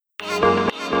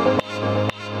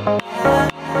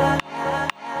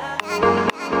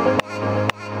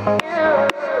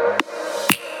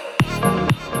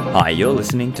Hi, you're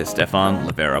listening to Stefan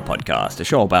Livera Podcast, a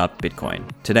show about Bitcoin.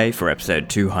 Today, for episode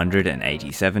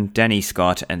 287, Danny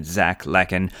Scott and Zach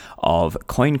Lacken of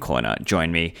Coin Corner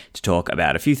join me to talk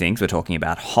about a few things. We're talking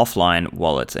about Hoffline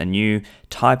wallets, a new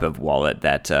type of wallet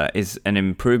that is an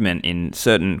improvement in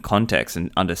certain contexts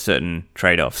and under certain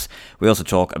trade-offs. We also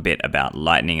talk a bit about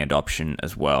Lightning adoption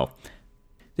as well.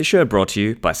 This show brought to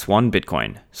you by Swan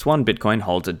Bitcoin. Swan Bitcoin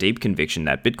holds a deep conviction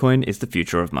that Bitcoin is the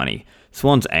future of money.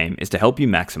 Swan's aim is to help you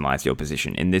maximize your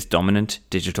position in this dominant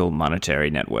digital monetary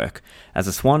network. As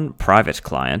a Swan private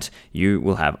client, you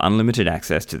will have unlimited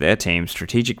access to their team's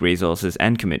strategic resources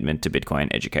and commitment to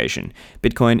Bitcoin education.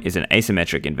 Bitcoin is an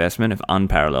asymmetric investment of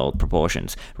unparalleled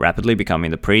proportions, rapidly becoming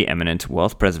the preeminent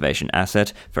wealth preservation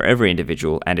asset for every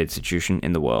individual and institution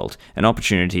in the world. An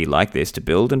opportunity like this to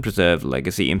build and preserve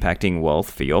legacy-impacting wealth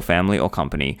for your family or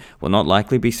company will not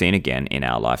likely be seen again in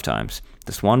our lifetimes.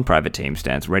 The Swan private team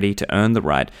stands ready to earn the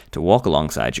right to walk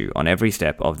alongside you on every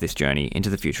step of this journey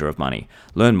into the future of money.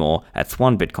 Learn more at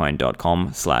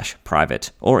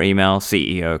swanbitcoin.com/private or email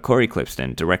CEO Corey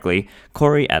Clipston directly,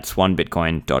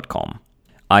 corey@swanbitcoin.com.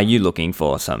 Are you looking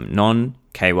for some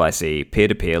non-KYC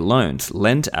peer-to-peer loans?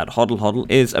 Lend at HODL. HODL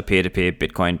is a peer-to-peer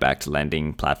Bitcoin-backed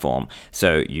lending platform,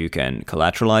 so you can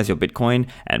collateralize your Bitcoin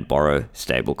and borrow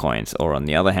stable coins. Or on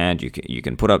the other hand, you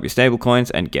can put up your stable coins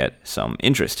and get some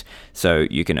interest. So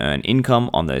you can earn income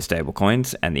on those stable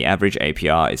coins, and the average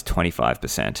APR is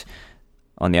 25%.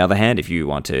 On the other hand, if you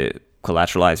want to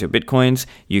collateralize your Bitcoins,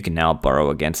 you can now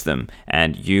borrow against them,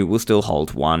 and you will still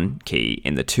hold one key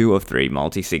in the 2 of 3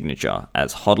 multi-signature,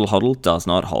 as HODL. HODL does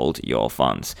not hold your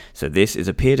funds. So this is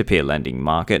a peer-to-peer lending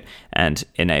market and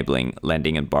enabling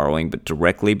lending and borrowing but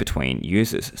directly between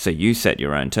users. So you set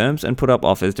your own terms and put up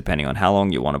offers depending on how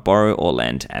long you want to borrow or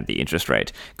lend and the interest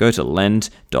rate. Go to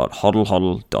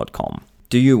lend.hodlhodl.com.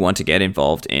 Do you want to get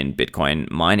involved in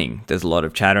Bitcoin mining? There's a lot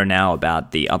of chatter now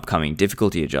about the upcoming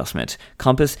difficulty adjustment.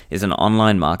 Compass is an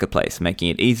online marketplace, making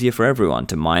it easier for everyone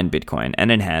to mine Bitcoin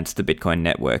and enhance the Bitcoin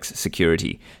network's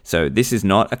security. So this is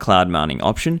not a cloud mining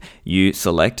option. You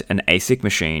select an ASIC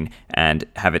machine and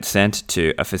have it sent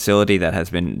to a facility that has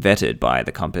been vetted by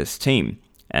the Compass team.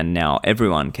 And now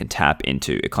everyone can tap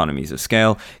into economies of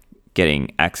scale,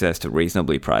 getting access to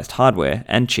reasonably priced hardware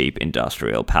and cheap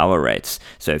industrial power rates.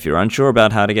 So if you're unsure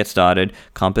about how to get started,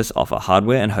 Compass offer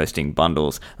hardware and hosting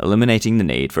bundles, eliminating the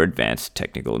need for advanced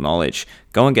technical knowledge.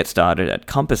 Go and get started at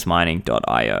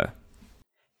compassmining.io.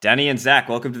 Danny and Zach,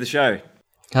 welcome to the show.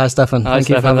 Hi, Stefan. Hi,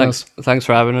 Stefan. Thanks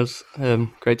for having us.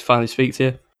 Great to finally speak to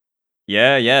you.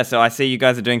 Yeah. So I see you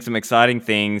guys are doing some exciting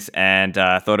things, and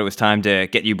thought it was time to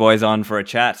get you boys on for a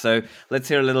chat. So let's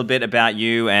hear a little bit about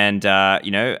you and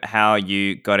how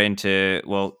you got into.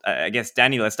 Well, I guess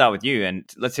Danny, let's start with you, and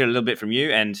let's hear a little bit from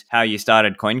you and how you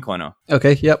started Coin Corner.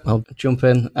 Okay. Yep. I'll jump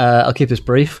in. I'll keep this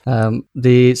brief. So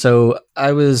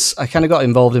I kind of got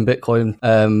involved in Bitcoin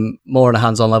more on a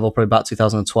hands-on level, probably about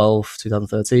 2012,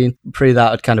 2013. Pre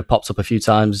that, I'd kind of popped up a few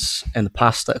times in the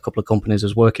past at a couple of companies I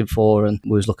was working for, and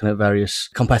we was looking at various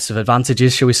competitive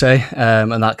advantages, shall we say,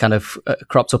 and that kind of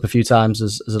cropped up a few times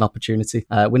as an opportunity.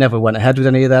 We never went ahead with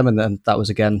any of them, and then that was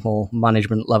again more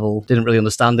management level. Didn't really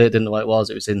understand it, didn't know what it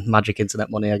was. It was in magic internet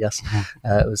money, I guess.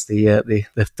 It was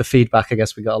the feedback I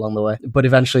guess we got along the way. But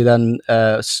eventually then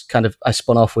I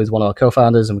spun off with one of our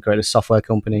co-founders and we created a software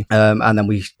company, and then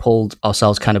we pulled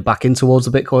ourselves kind of back in towards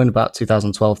the Bitcoin about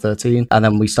 2012-13, and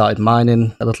then we started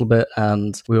mining a little bit,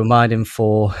 and we were mining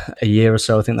for a year or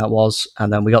so, I think that was,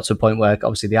 and then we got to a point where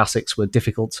obviously the ASICs were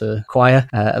difficult to acquire.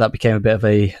 That became a bit of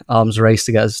a arms race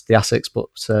to get us the ASICs, but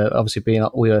obviously we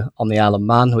were on the Isle of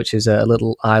Man, which is a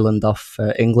little island off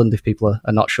England, if people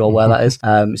are not sure where that is.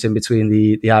 It's in between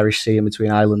the Irish Sea and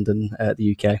between Ireland and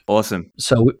the UK. Awesome.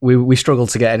 So we struggled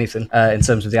to get anything in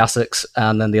terms of the ASICs,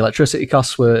 and then the electricity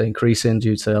costs were increasing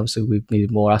due to obviously we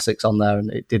needed more ASICs on there, and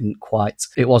it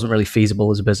wasn't really feasible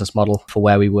as a business model for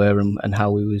where we were and how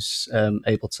we was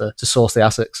able to source the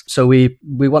ASICs. So we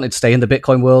wanted to stay in the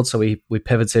Bitcoin world, so we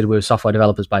pivoted. We were software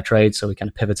developers by trade, so we kind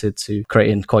of pivoted to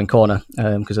creating Coin Corner,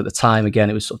 because at the time, again,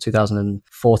 it was sort of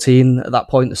 2014 at that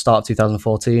point, the start of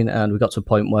 2014, and we got to a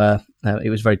point where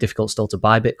it was very difficult still to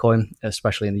buy Bitcoin,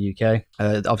 especially in the UK.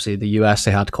 Obviously, the US,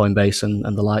 they had Coinbase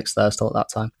and the likes there still at that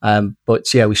time.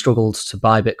 But yeah, we struggled to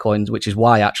buy Bitcoins, which is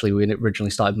why actually we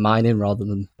originally started mining rather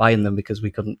than buying them, because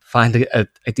we couldn't find a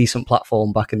decent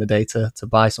platform back in the day to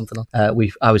buy something on.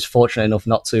 I was fortunate enough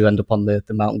not to end up on the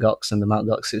Mt. Gox and the Mt.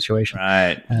 Gox situation.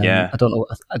 Right, yeah. I don't know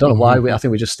why. I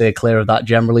think we just stayed clear of that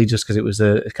generally, just because it was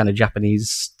a kind of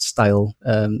Japanese style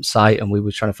site, and we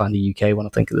were trying to find a UK one, I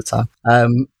think, at the time.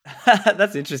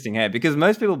 That's interesting, hey, because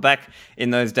most people back in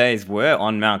those days were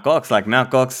on Mt. Gox. Like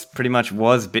Mt. Gox pretty much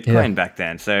was Bitcoin back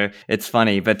then. So it's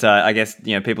funny, but I guess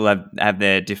people have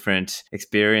their different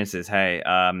experiences. Hey,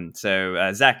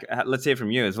 so Zach, let's hear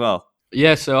from you as well.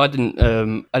 Yeah, so I didn't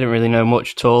really know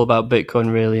much at all about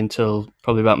Bitcoin really until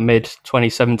probably about mid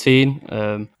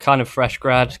 2017. Kind of fresh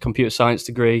grad, computer science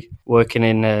degree, working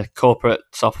in a corporate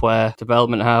software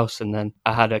development house, and then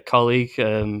I had a colleague,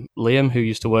 Liam, who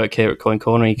used to work here at Coin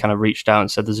Corner. He kind of reached out and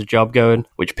said there's a job going,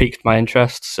 which piqued my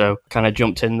interest. So kind of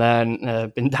jumped in there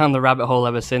and been down the rabbit hole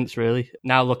ever since. Really.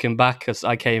 Now looking back, because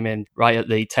I came in right at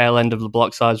the tail end of the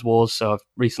block size wars, so I've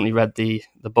recently read the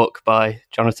book by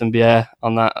Jonathan Bier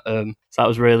on that. So that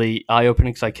was really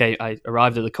eye-opening because I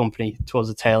arrived at the company towards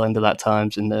the tail end of that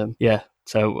times, and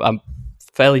so I'm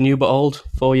fairly new but old,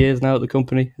 4 years now at the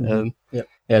company.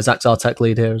 Zach's our tech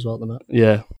lead here as well at the moment.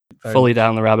 Yeah, fully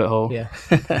down the rabbit hole. Yeah.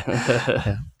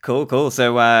 Yeah. Cool.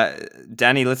 So,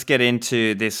 Danny, let's get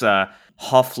into this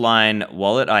Hoffline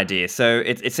wallet idea. So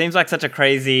it seems like such a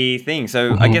crazy thing.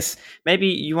 So I guess maybe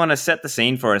you want to set the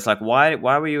scene for us. Like, why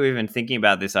were you even thinking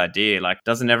about this idea? Like,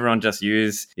 doesn't everyone just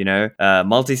use,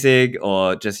 multisig,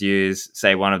 or just use,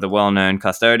 say, one of the well-known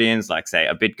custodians, like, say,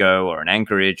 a BitGo or an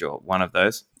Anchorage or one of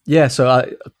those? Yeah, so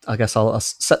I guess I'll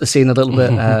set the scene a little bit,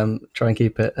 try and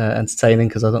keep it entertaining,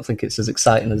 because I don't think it's as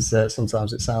exciting as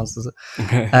sometimes it sounds, does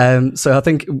it? So I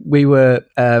think we were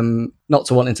not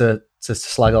to wanting to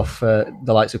slag off the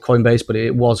likes of Coinbase, but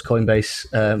it was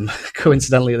Coinbase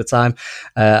coincidentally at the time.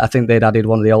 I think they'd added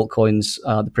one of the altcoins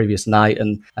the previous night,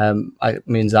 and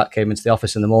me and Zach came into the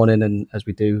office in the morning, and as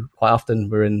we do quite often,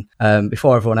 we're in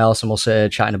before everyone else, and we'll sit here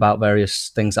chatting about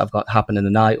various things that have got happen in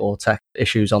the night, or tech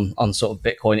issues on sort of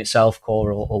Bitcoin itself,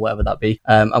 core, or whatever that be.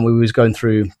 And we was going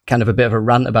through kind of a bit of a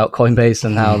rant about Coinbase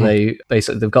and how they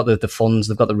basically, they've got the funds,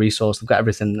 they've got the resource, they've got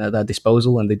everything at their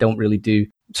disposal, and they don't really do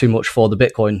too much for the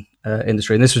Bitcoin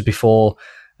industry. And this was before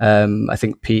I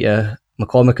think Peter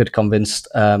McCormick had convinced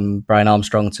Brian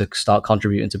Armstrong to start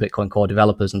contributing to Bitcoin Core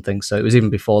developers and things. So it was even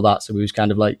before that. So we was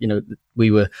kind of like,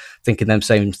 we were thinking them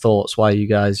same thoughts. Why you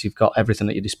guys, you've got everything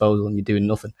at your disposal and you're doing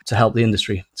nothing to help the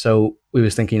industry. So we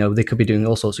was thinking, they could be doing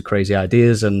all sorts of crazy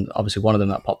ideas. And obviously one of them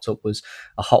that popped up was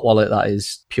a hot wallet that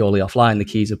is purely offline. The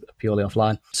keys are purely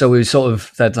offline. So we sort of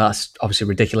said, that's obviously a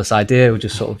ridiculous idea. We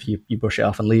just sort of, you brush it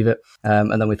off and leave it.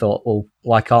 And then we thought, well,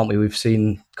 why can't we? We've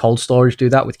seen cold storage do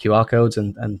that with QR codes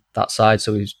and that side.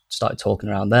 So we started talking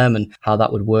around them and how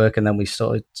that would work. And then we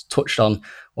sort of touched on,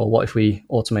 well, what if we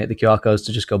automate the QR codes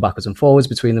to just go backwards and forwards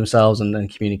between themselves and then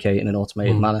communicate in an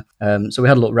automated manner? So we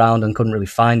had a look around and couldn't really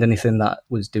find anything that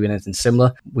was doing anything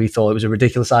similar. We thought it was a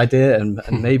ridiculous idea, and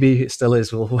maybe it still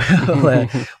is. We'll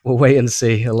wait and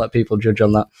see. I'll let people judge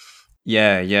on that.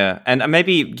 Yeah. And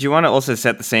maybe, do you want to also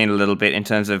set the scene a little bit in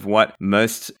terms of what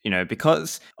most,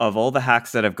 because of all the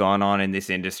hacks that have gone on in this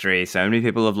industry, so many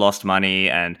people have lost money,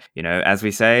 and, as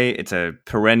we say, it's a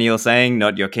perennial saying,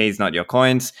 not your keys, not your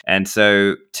coins. And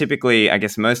so typically, I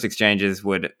guess most exchanges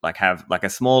would have a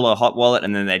smaller hot wallet,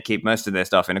 and then they'd keep most of their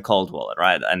stuff in a cold wallet,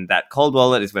 right? And that cold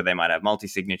wallet is where they might have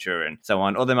multi-signature and so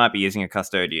on, or they might be using a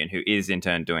custodian who is in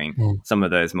turn doing some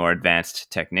of those more advanced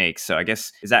techniques. So I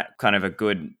guess, is that kind of a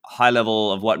good high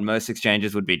level of what most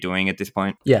exchanges would be doing at this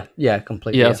point? Yeah,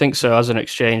 completely. Yeah, I think so. As an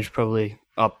exchange, probably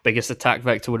our biggest attack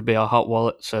vector would be our hot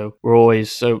wallet. So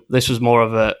this was more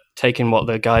of a taking what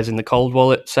the guys in the cold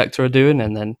wallet sector are doing,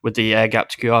 and then with the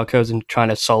air-gapped QR codes and trying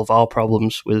to solve our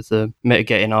problems with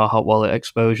mitigating our hot wallet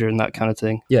exposure and that kind of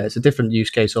thing. Yeah, it's a different use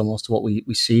case almost to what we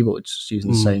see, but it's just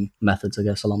using the same methods, I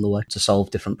guess, along the way to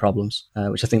solve different problems,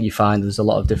 which I think you find there's a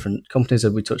lot of different companies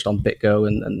that we touched on, BitGo,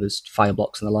 and there's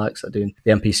Fireblocks and the likes that are doing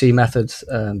the MPC method,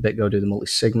 BitGo do the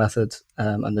multi-sig method,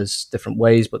 and there's different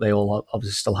ways, but they all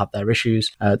obviously still have their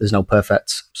issues. There's no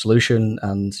perfect solution,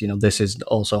 and this is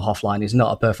also Hoffline is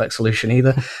not a perfect solution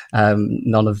either.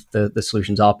 None of the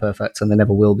solutions are perfect, and they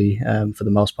never will be for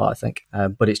the most part, I think.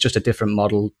 But it's just a different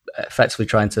model, effectively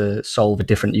trying to solve a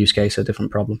different use case, a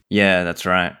different problem. Yeah, that's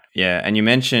right. Yeah, and you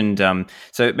mentioned,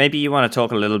 so maybe you want to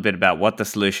talk a little bit about what the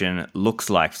solution looks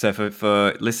like. So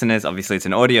for listeners, obviously it's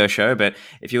an audio show, but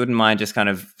if you wouldn't mind just kind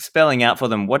of spelling out for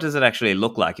them, what does it actually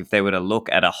look like if they were to look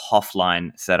at a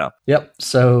Hoffline setup? Yep,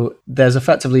 so there's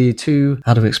effectively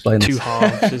how do we explain this? Two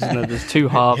halves, isn't there? There's two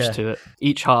halves to it.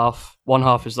 Each half, one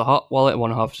half is the hot wallet,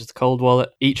 one half is the cold wallet.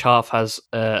 Each half has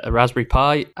a Raspberry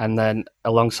Pi, and then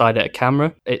alongside it a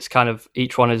camera. It's kind of,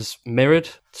 each one is mirrored.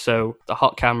 So the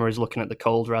hot camera is looking at the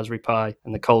cold Raspberry Pi,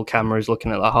 and the cold camera is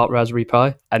looking at the hot Raspberry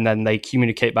Pi. And then they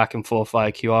communicate back and forth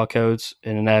via QR codes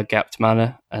in an air-gapped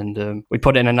manner. And we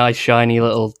put it in a nice, shiny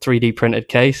little 3D printed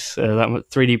case that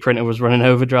 3D printer was running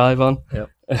overdrive on. Yep.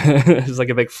 It's like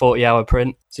a big 40-hour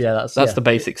print. So yeah, that's the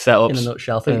basic setups. In a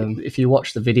nutshell, I think if you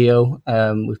watch the video,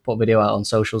 we've put a video out on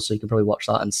social, so you can probably watch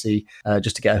that and see,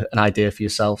 just to get an idea for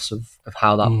yourselves of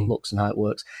how that looks and how it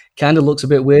works. Kind of looks a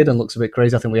bit weird and looks a bit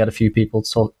crazy. I think we had a few people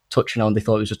touching on, they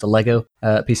thought it was just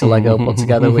a piece of Lego put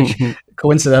together, which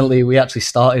coincidentally we actually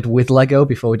started with Lego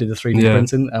before we did the 3D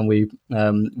printing, and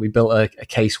we built a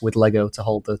case with Lego to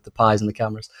hold the pies and the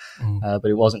cameras, but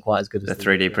it wasn't quite as good as the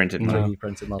 3D printed model.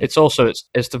 It's also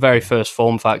it's the very first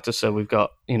form factor, so we've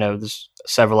got, there's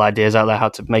several ideas out there how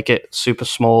to make it super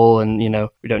small, and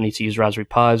we don't need to use Raspberry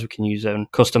Pis, we can use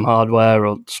custom hardware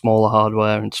or smaller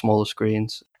hardware and smaller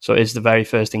screens. So it is the very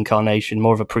first incarnation,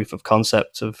 more of a proof of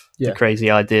concept of the crazy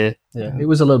idea. Yeah, it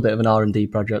was a little bit of an R&D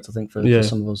project, I think, for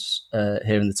some of us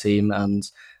here in the team, and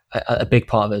a big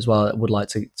part of it as well. I would like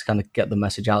to kind of get the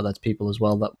message out there to people as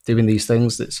well that doing these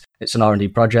things, it's an R&D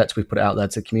project. We've put it out there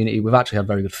to the community. We've actually had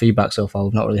very good feedback so far.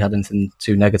 We've not really had anything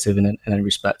too negative in any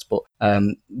respect, but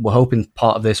we're hoping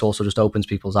part of this also just opens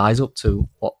people's eyes up to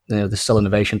what, there's still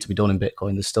innovation to be done in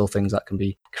Bitcoin. There's still things that can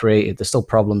be created. There's still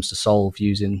problems to solve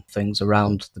using things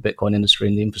around the Bitcoin industry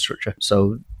and the infrastructure.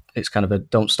 So it's kind of a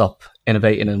don't stop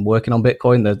innovating and working on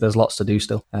Bitcoin. There's lots to do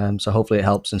still. So hopefully it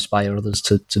helps inspire others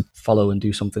to follow and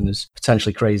do something as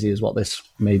potentially crazy as what this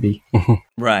may be.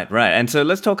 Right. And so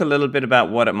let's talk a little bit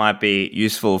about what it might be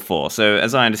useful for. So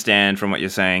as I understand from what you're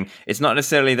saying, it's not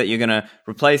necessarily that you're going to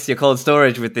replace your cold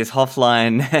storage with this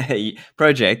Hofline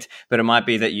project, but it might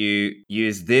be that you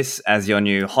use this as your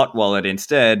new hot wallet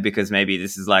instead, because maybe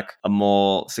this is like a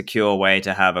more secure way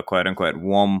to have a quote unquote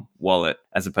warm wallet,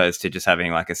 as opposed to just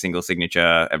having like a single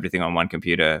signature, everything on one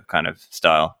computer kind of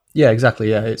style. Yeah, exactly.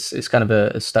 Yeah, it's kind of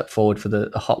a step forward for the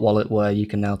hot wallet, where you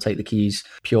can now take the keys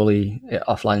purely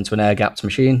offline into an air-gapped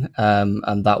machine, and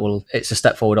it's a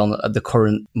step forward on the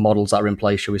current models that are in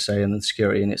place, shall we say, and the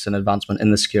security, and it's an advancement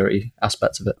in the security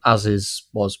aspects of it, as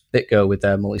was BitGo with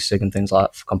their multi-sig and things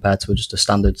like that, compared to just a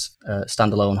standard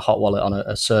standalone hot wallet on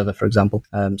a server, for example.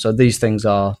 So these things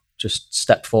are just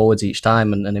step forwards each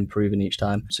time and improving each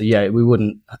time. So yeah, we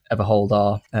wouldn't ever hold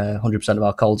our 100% of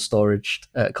our cold stored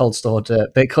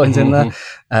Bitcoins in there.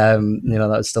 That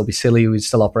would still be silly. We'd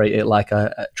still operate it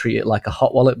treat it like a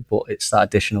hot wallet, but it's that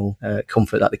additional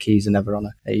comfort that the keys are never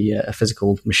on a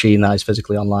physical machine that is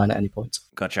physically online at any point.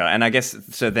 Gotcha. And I guess,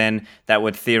 so then that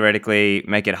would theoretically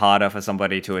make it harder for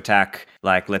somebody to attack.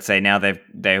 Like, let's say now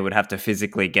they would have to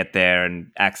physically get there and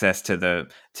access to the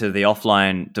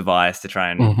offline device to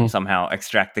try and somehow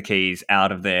extract the keys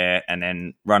out of there and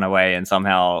then run away and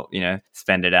somehow,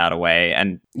 spend it out away.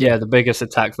 And yeah, the biggest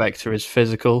attack vector is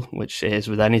physical, which it is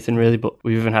with anything really, but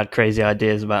we've even had crazy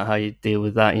ideas about how you deal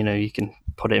with that. You can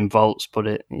put it in vaults,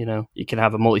 you can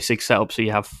have a multi-sig setup, so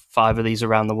you have 5 of these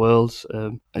around the world.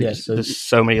 There's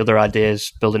so many other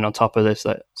ideas building on top of this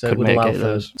that could mitigate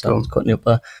those. Someone's cutting you up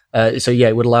there.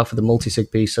 It would allow for the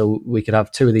multi-sig piece, so we could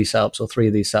have 2 of these setups or 3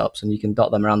 of these setups, and you can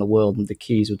dot them around the world, and the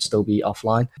keys would still be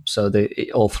offline. So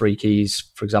all 3 keys,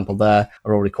 for example, there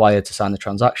are all required to sign the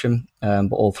transaction,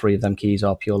 but all 3 of them keys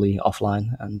are purely offline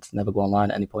and never go online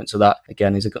at any point. So that,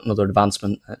 again, is another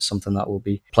advancement. It's something that we'll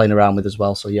be playing around with as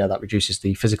well. So yeah, that reduces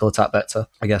the physical attack vector,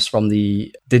 I guess, from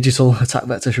the digital attack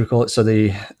vector, should we call it. So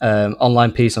the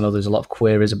online piece, I know there's a lot of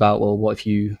queries about, well, what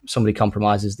if somebody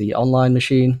compromises the online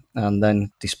machine and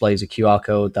then displays a QR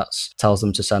code that tells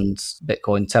them to send 10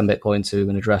 Bitcoin to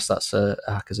an address that's a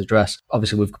hacker's address.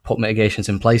 Obviously, we've put mitigations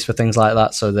in place for things like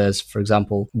that. So there's, for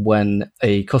example, when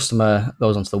a customer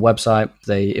goes onto the website,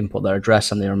 they input their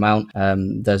address and their amount.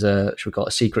 There's should we call it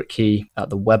a secret key at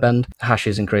the web end,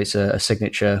 hashes and creates a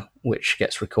signature which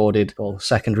gets recorded, or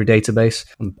secondary database.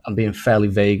 I'm being fairly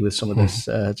vague with some of this,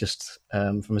 just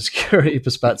from a security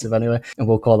perspective anyway. And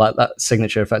we'll call that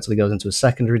signature effectively goes into a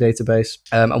secondary database.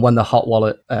 And when the hot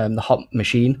wallet, the hot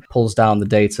machine pulls down the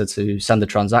data to send a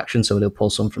transaction, so it'll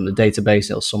pull some from the database,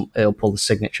 it'll pull the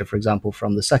signature, for example,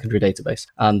 from the secondary database.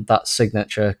 And that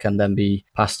signature can then be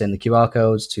passed in the QR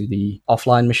codes to the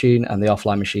offline machine, and the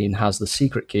offline machine has the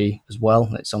secret key as well.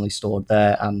 It's only stored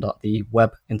there and at the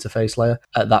web interface layer.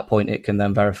 At that point, it can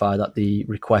then verify that the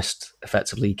request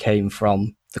effectively came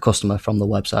from the customer from the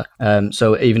website.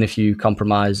 So even if you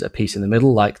compromise a piece in the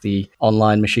middle, like the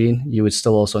online machine, you would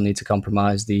still also need to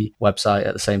compromise the website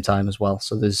at the same time as well.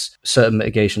 So there's certain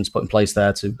mitigations put in place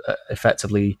there to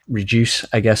effectively reduce,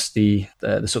 I guess, the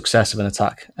success of an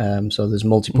attack. So there's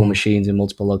multiple machines in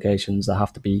multiple locations that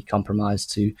have to be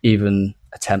compromised to even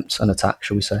attempt an attack,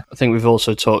 shall we say. I think we've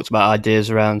also talked about ideas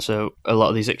around, so a lot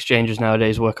of these exchanges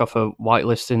nowadays work off a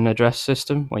whitelisting address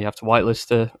system where you have to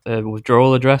whitelist a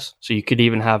withdrawal address. So you could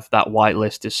even have that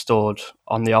whitelist is stored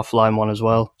on the offline one as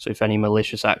well. So if any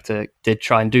malicious actor did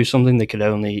try and do something, they could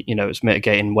only, it's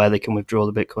mitigating where they can withdraw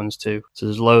the Bitcoins to. So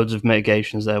there's loads of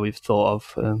mitigations there we've thought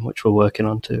of, which we're working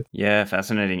on too. Yeah,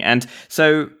 fascinating. And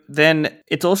so then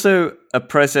it's also a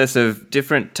process of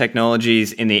different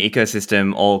technologies in the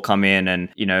ecosystem all come in. And,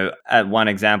 one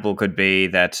example could be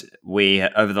that we,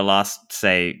 over the last,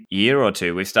 say, year or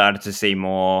two, we've started to see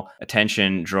more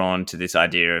attention drawn to this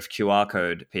idea of QR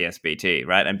code PSBT,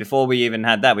 right? And before we even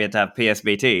had that, we had to have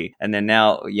PSBT. And then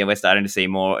now, we're starting to see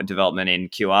more development in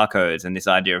QR codes and this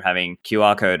idea of having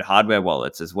QR code hardware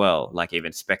wallets as well, like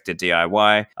even Spectre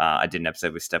DIY. I did an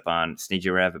episode with Stepan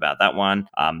Snigirev about that one.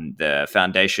 The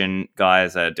Foundation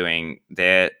guys are doing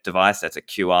their device that's a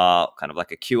QR, kind of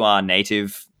like a QR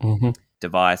native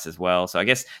device as well. So I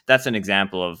guess that's an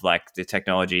example of like the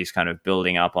technologies kind of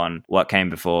building up on what came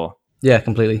before. Yeah,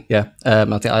 completely. Yeah. I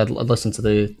think I'd listened to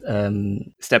the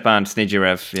Stepan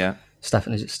Snigirev. Yeah.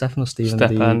 Stefan, is it Stefan or Stephen?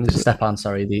 Stepan.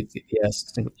 Sorry. Listen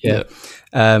to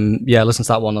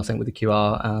that one, I think, with the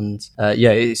QR. And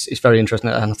it's very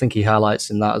interesting. And I think he highlights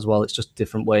in that as well. It's just a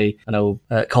different way. I know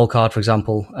Coldcard, for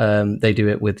example, they do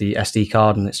it with the SD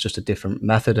card and it's just a different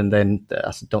method. And then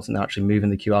I don't think they're actually moving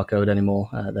the QR code anymore.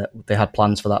 They had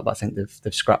plans for that, but I think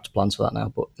they've scrapped plans for that now.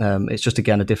 But it's just,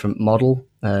 again, a different model.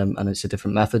 And it's a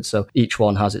different method. So each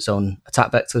one has its own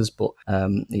attack vectors, but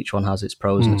each one has its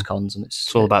pros and its cons. And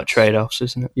it's all about trade-offs,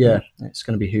 isn't it? Yeah, it's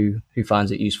going to be who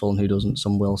finds it useful and who doesn't.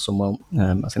 Some will, some won't.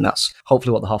 I think that's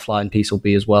hopefully what the offline piece will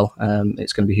be as well.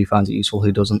 It's going to be who finds it useful,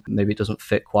 who doesn't. Maybe it doesn't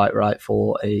fit quite right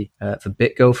for for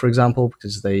BitGo, for example,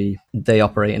 because they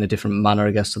operate in a different manner,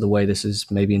 I guess, to the way this is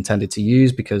maybe intended to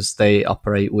use, because they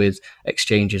operate with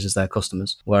exchanges as their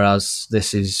customers, whereas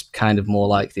this is kind of more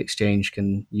like the exchange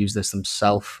can use this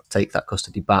themselves, take that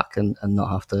custody back and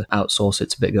not have to outsource it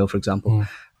to BitGo, for example.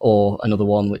 Or another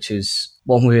one, which is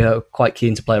one we are quite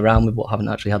keen to play around with, but haven't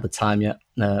actually had the time yet.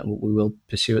 We will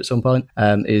pursue at some point,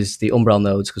 is the Umbrel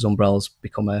nodes, because Umbrel's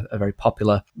become a very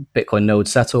popular Bitcoin node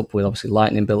setup with obviously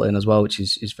Lightning built in as well, which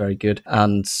is very good.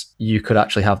 And you could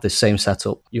actually have this same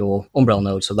setup, your Umbrel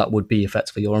node, so that would be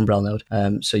effectively your Umbrel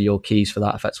node. So your keys for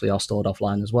that effectively are stored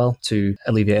offline as well to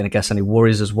alleviate, I guess, any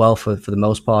worries as well. For the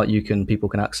most part, people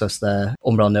can access their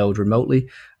Umbrel node remotely.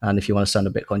 And if you want to send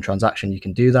a Bitcoin transaction, you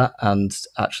can do that. And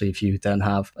actually, if you then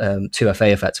have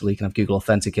 2FA effectively, you can have Google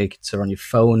Authenticator on your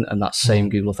phone, and that same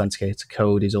Google Authenticator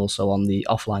code is also on the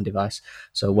offline device.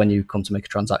 So when you come to make a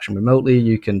transaction remotely,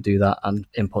 you can do that and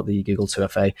input the Google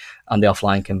 2FA, and the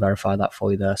offline can verify that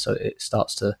for you there. So it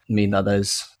starts to mean that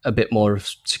there's a bit more of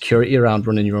security around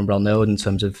running your Umbrel node in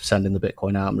terms of sending the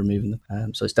Bitcoin out and removing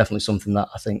them. So it's definitely something that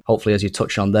I think, hopefully, as you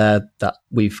touched on there, that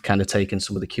we've kind of taken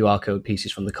some of the QR code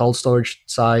pieces from the cold storage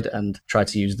side and tried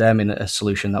to use them in a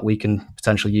solution that we can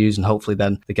potentially use. And hopefully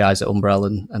then the guys at Umbrel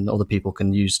and other people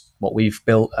can use what we've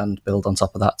built and build on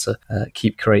top of that to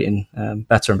keep creating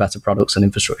better and better products and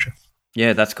infrastructure.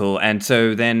 Yeah, that's cool. And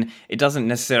so then it doesn't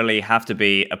necessarily have to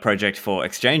be a project for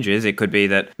exchanges. It could be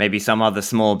that maybe some other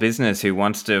small business who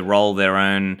wants to roll their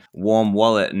own warm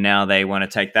wallet, and now they want to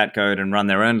take that code and run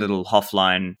their own little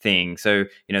offline thing. So,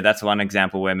 that's one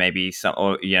example where maybe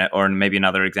or maybe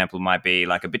another example might be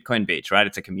like a Bitcoin Beach, right?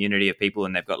 It's a community of people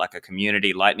and they've got like a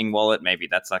community Lightning wallet. Maybe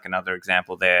that's like another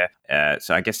example there.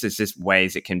 So I guess there's just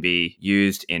ways it can be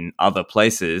used in other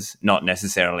places, not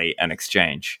necessarily an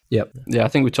exchange. Yep. Yeah, I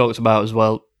think we talked about as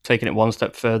well, taking it one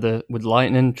step further with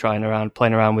Lightning, playing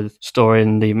around with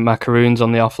storing the macaroons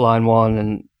on the offline one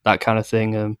and that kind of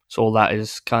thing. So all that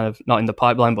is kind of not in the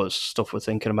pipeline, but it's stuff we're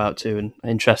thinking about too and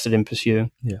interested in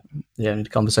pursuing. Yeah, I need a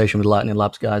conversation with Lightning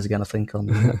Labs guys again, I think, on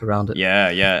around it.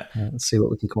 Yeah. Let's see what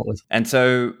we can come up with. And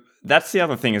so that's the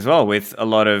other thing as well with a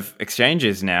lot of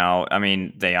exchanges now. I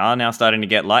mean, they are now starting to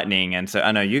get Lightning. And so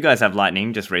I know you guys have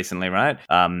Lightning just recently, right?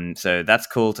 So that's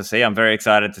cool to see. I'm very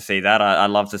excited to see that. I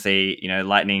love to see,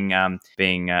 Lightning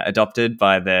being adopted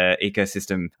by the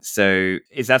ecosystem. So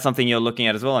is that something you're looking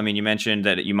at as well? I mean, you mentioned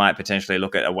that you might potentially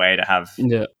look at a way to have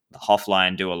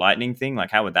offline do a Lightning thing.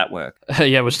 Like, how would that work?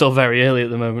 Yeah, we're still very early at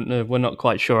the moment. We're not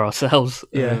quite sure ourselves.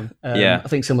 I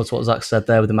think similar to what Zach said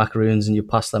there with the macaroons, and you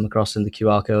pass them across in the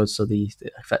QR code, so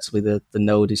effectively the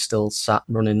node is still sat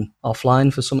running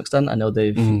offline for some extent. I know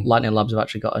Lightning Labs have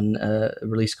actually got a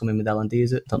release coming with LND,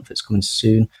 is it? I don't know if it's coming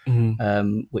soon,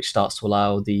 which starts to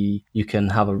allow you can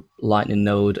have a Lightning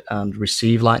node and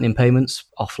receive Lightning payments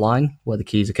offline, where the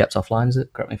keys are kept offline, is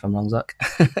it? Correct me if I'm wrong, Zach.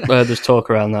 There's talk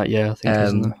around that, I think,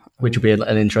 isn't there? Which would be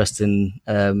an interesting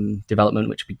development,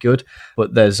 which would be good.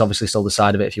 But there's obviously still the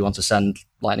side of it. If you want to send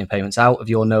Lightning payments out of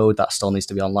your node, that still needs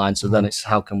to be online. So then it's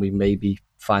how can we maybe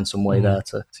find some way there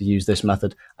to use this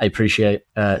method. I appreciate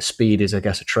speed is, I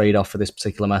guess, a trade-off for this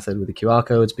particular method with the QR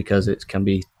codes because it can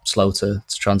be slow to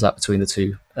transact between the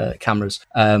two cameras.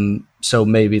 So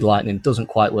maybe Lightning doesn't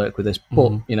quite work with this,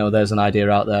 but there's an idea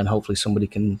out there, and hopefully somebody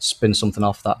can spin something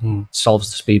off that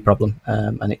solves the speed problem,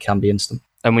 and it can be instant.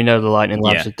 And we know the Lightning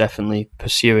Labs are definitely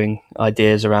pursuing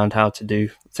ideas around how to do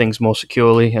things more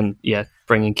securely and,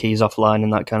 bringing keys offline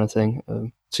and that kind of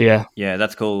thing. Yeah,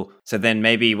 that's cool. So then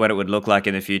maybe what it would look like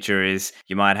in the future is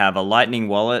you might have a Lightning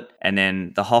wallet and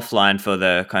then the Hofline for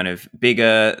the kind of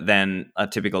bigger than a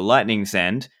typical Lightning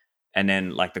send, and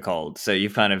then like the cold. So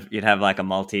you'd have like a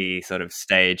multi sort of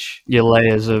stage. Your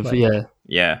layers of,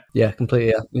 Yeah,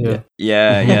 completely,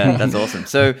 Yeah, that's awesome.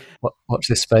 So watch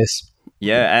this space.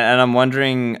 Yeah, and I'm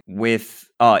wondering that's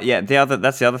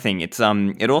the other thing. It's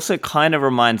it also kind of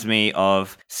reminds me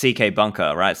of CK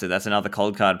Bunker, right? So that's another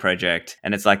cold card project,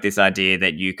 and it's like this idea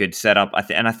that you could set up. I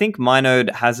think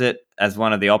MyNode has it as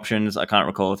one of the options. I can't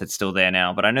recall if it's still there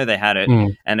now, but I know they had it,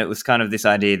 and it was kind of this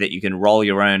idea that you can roll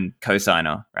your own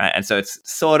cosigner, right? And so it's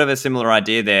sort of a similar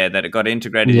idea there that it got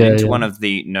integrated into one of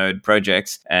the Node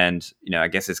projects, and I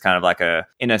guess it's kind of like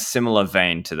in a similar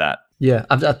vein to that. Yeah,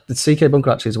 the CK Bunker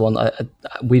actually is one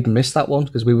we'd missed that one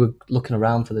because we were looking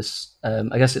around for this.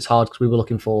 I guess it's hard because we were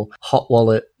looking for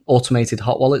automated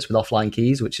hot wallets with offline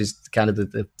keys, which is kind of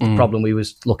the problem we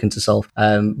was looking to solve.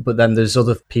 But then there's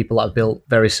other people that have built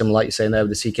very similar, like you're saying there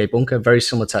with the CK Bunker, very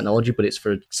similar technology, but it's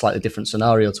for a slightly different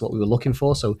scenario to what we were looking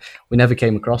for. So we never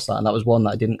came across that, and that was one that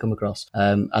I didn't come across.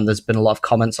 And there's been a lot of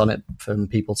comments on it from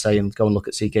people saying, go and look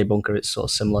at CK Bunker. It's sort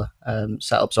of similar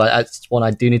setup. So it's one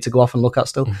I do need to go off and look at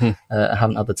still. I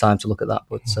haven't had the time to look at that,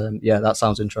 but that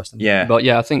sounds interesting. Yeah, but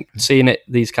I think seeing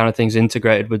these kind of things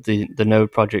integrated with the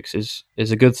Node projects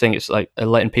is a good thing. It's like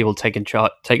letting people take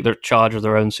their charge of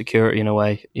their own security in a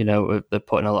way. They're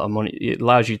putting a lot of money. It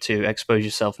allows you to expose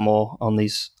yourself more on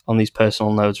these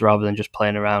personal nodes rather than just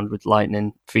playing around with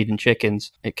Lightning feeding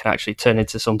chickens. It can actually turn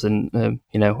into something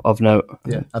of note.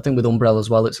 Yeah, I think with Umbrel as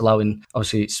well, it's allowing,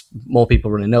 obviously it's more people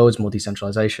running nodes, more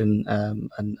decentralization,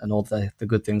 and all the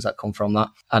good things that come from that.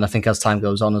 And I think as time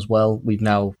goes on as well, we've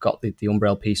now got the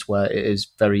Umbrel piece where it is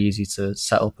very easy to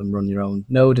set up and run your own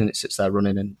node, and it sits there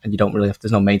running, and you don't really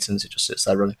there's no maintenance, it just sits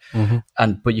there running.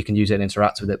 But you can use it and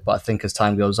interact with it. But I think as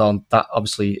time goes on, that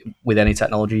obviously with any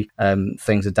technology,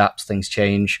 things adapt, things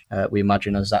change. We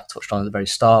imagine, as Zach touched on at the very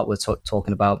start, we're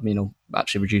talking about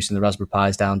actually reducing the Raspberry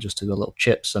Pis down just to the little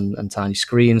chips and tiny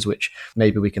screens, which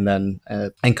maybe we can then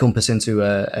encompass into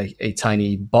a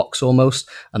tiny box almost,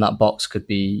 and that box could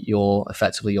be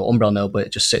effectively your Umbrel node, but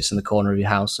it just sits in the corner of your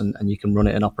house, and you can run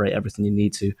it and operate everything you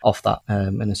need to off that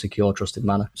in a secure, trusted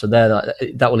manner. So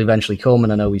that will eventually come,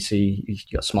 and I know we see you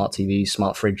got smart TVs,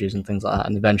 smart fridges, and things like that.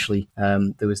 And eventually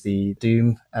there was the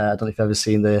Doom. I don't know if you've ever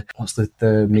seen what's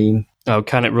the meme. Oh,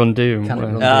 can it run Doom?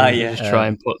 Yeah. Just try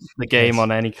and put the game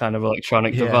on any kind of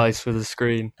electronic device with a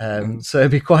screen. So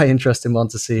it'd be quite interesting one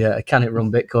to see can it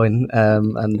run Bitcoin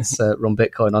and run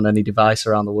Bitcoin on any device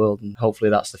around the world, and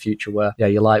hopefully that's the future where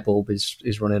your light bulb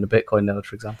is running a Bitcoin node,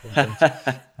 for example.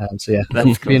 So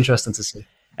that'd be interesting to see.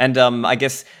 And I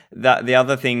guess that the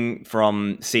other thing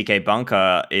from CK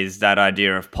Bunker is that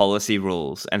idea of policy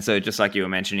rules. And so just like you were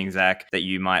mentioning, Zach, that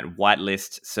you might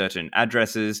whitelist certain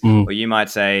addresses, or you might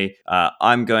say,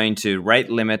 I'm going to rate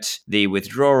limit the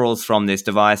withdrawals from this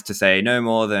device to say no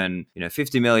more than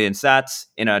 50 million sats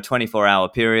in a 24-hour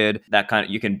period. That kind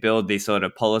of, you can build these sort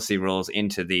of policy rules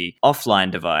into the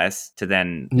offline device to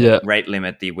then rate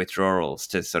limit the withdrawals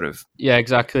to sort of... Yeah,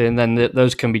 exactly. And then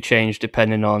those can be changed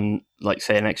depending on, like,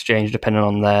 say, an exchange, depending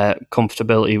on their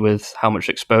comfortability with how much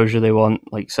exposure they want.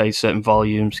 Like, say, certain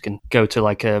volumes can go to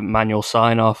like a manual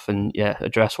sign-off, and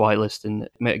address whitelisting.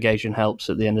 Mitigation helps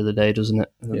at the end of the day, doesn't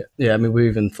it? Yeah. I mean, we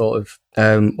even thought of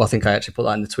I think I actually put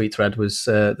that in the tweet thread, was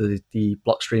the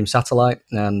Blockstream satellite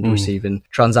and receiving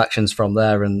transactions from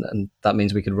there, and that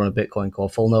means we could run a Bitcoin Core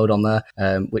full node on there,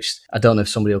 which I don't know if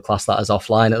somebody will class that as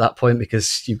offline at that point,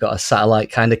 because you've got a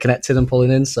satellite kind of connected and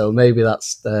pulling in, so maybe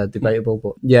that's debatable.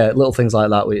 But little things like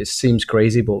that, it seems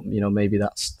crazy, but maybe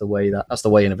that's the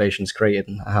way innovation is created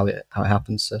and how it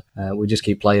happens. So we just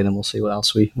keep playing and we'll see what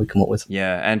else we come up with.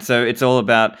 Yeah, and so it's all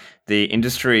about the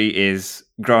industry is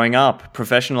growing up,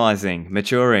 professionalizing,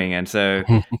 maturing. And so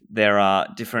there are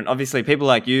different, obviously people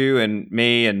like you and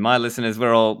me and my listeners,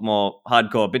 we're all more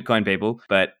hardcore Bitcoin people.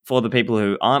 But for the people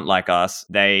who aren't like us,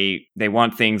 they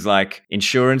want things like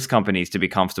insurance companies to be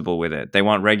comfortable with it. They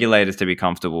want regulators to be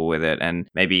comfortable with it. And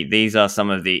maybe these are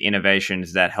some of the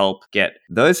innovations that help get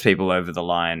those people over the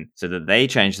line so that they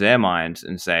change their mind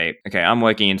and say, okay, I'm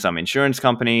working in some insurance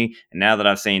company, and now that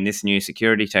I've seen this new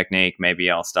security technique, maybe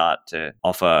I'll start to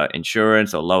offer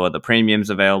insurance or lower the premiums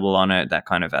available on it, that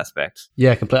kind of aspect?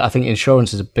 Yeah, completely. I think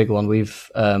insurance is a big one. We've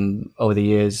over the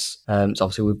years, so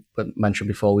obviously we mentioned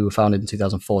before, we were founded in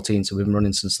 2014, so we've been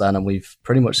running since then, and we've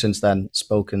pretty much since then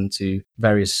spoken to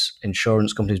various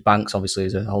insurance companies. Banks obviously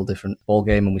is a whole different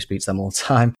ballgame, and we speak to them all the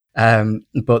time.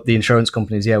 But the insurance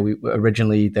companies, we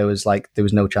originally there was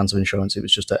no chance of insurance. It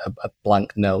was just a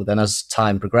blank no. Then as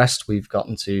time progressed, we've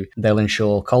gotten to they'll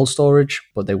insure cold storage,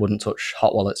 but they wouldn't touch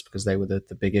hot wallets because they were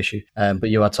the big issue. But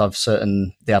you had to have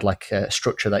they had like a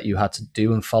structure that you had to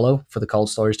do and follow for the cold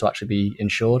storage to actually be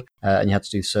insured, and you had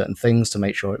to do certain things to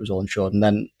make sure it was all insured. And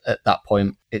then at that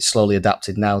point, it's slowly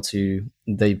adapted now to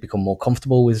they've become more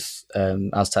comfortable with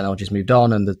as technology's moved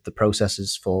on and the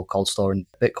processes for cold storing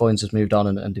Bitcoins has moved on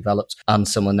and developed. And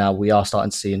similar now, we are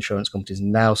starting to see insurance companies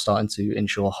now starting to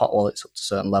insure hot wallets up to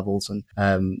certain levels, and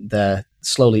they're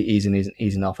slowly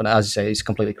easing off. And as you say, it's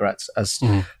completely correct. As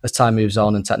time moves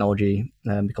on and technology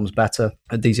becomes better,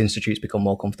 these institutes become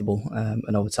more comfortable,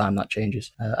 and over time that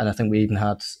changes. And I think we even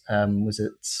had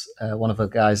one of the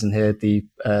guys in here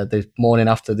the morning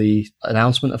after the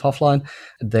announcement of Hofline,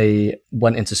 they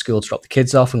went into school to drop the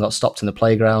kids off and got stopped in the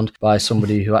playground by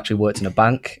somebody who actually worked in a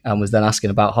bank and was then asking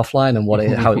about Hofline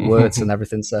and how it works and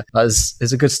everything. So that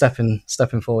is a good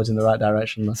stepping forwards in the right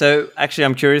direction. So actually,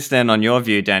 I'm curious then on your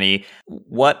view, Danny,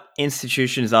 what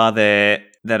institutions are there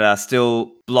that are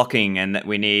still blocking and that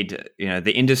we need,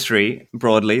 the industry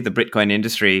broadly, the Bitcoin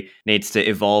industry needs to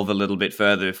evolve a little bit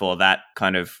further before that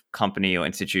kind of company or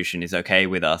institution is okay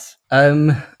with us?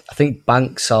 I think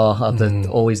banks are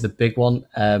always the big one.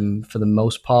 For the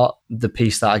most part, the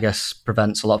piece that I guess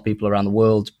prevents a lot of people around the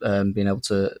world being able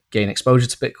to gain exposure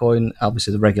to Bitcoin.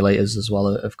 Obviously, the regulators as well,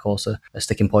 of course, are a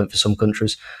sticking point for some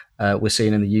countries. We're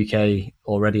seeing in the UK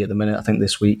already at the minute. I think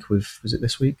this week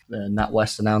the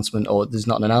NatWest announcement, or there's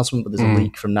not an announcement, but there's a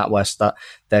leak from NatWest that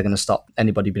they're going to stop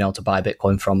anybody being able to buy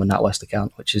Bitcoin from a NatWest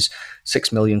account, which is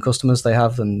 6 million customers they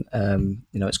have, and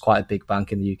it's quite a big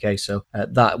bank in the UK. So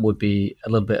that would be a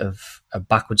little bit of a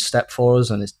backward step for us,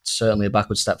 and it's certainly a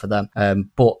backward step for them.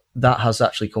 But that has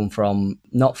actually come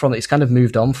it's kind of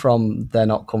moved on from they're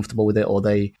not comfortable with it or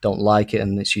they don't like it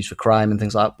and it's used for crime and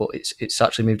things like that. But it's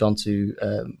actually moved on to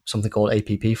something called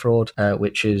APP fraud,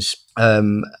 which is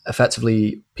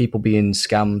effectively people being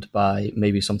scammed by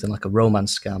maybe something like a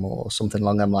romance scam or something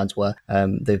along them lines, where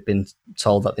they've been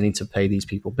told that they need to pay these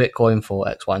people Bitcoin for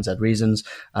X, Y, and Z reasons,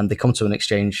 and they come to an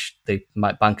exchange. They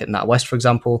might bank at NatWest, for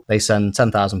example. They send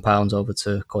 £10,000 over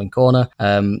to Coin Corner.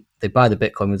 They buy the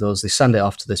Bitcoin with us. They send it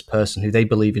off to this person who they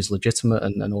believe is legitimate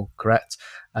and all correct.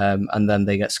 And then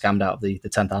they get scammed out of the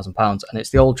 £10,000. And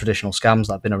it's the old traditional scams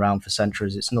that have been around for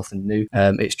centuries. It's nothing new.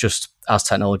 It's just as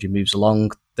technology moves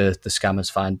along, the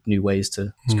scammers find new ways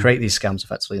to create these scams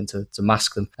effectively and to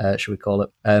mask them, should we call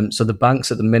it. So the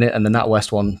banks at the minute, and the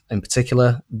NatWest one in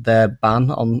particular, their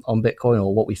ban on Bitcoin,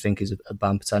 or what we think is a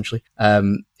ban potentially,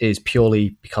 is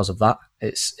purely because of that.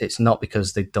 It's not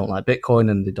because they don't like Bitcoin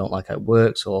and they don't like how it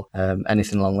works or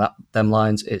anything along them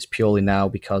lines. It's purely now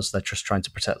because they're just trying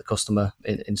to protect the customer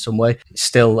in some way. It's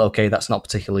still, okay, that's not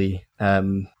particularly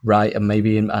right, and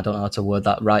maybe I don't know how to word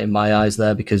that right in my eyes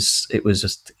there, because it was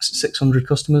just 600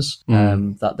 customers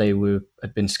that they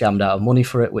had been scammed out of money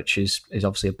for it, which is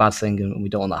obviously a bad thing, and we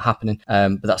don't want that happening.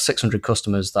 But that's 600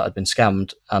 customers that had been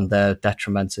scammed, and they're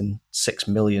detrimenting 6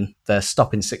 million. They're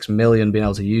stopping 6 million being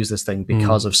able to use this thing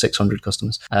because of 600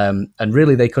 customers. And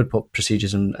really, they could put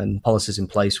procedures and policies in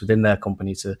place within their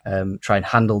company to try and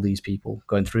handle these people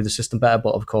going through the system better.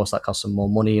 But of course, that costs them more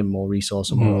money and more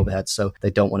resource and more overhead. So they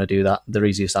don't want to do that. The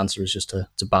easiest answer is just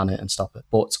to ban it and stop it.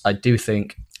 But I do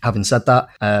think, having said that,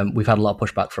 we've had a lot of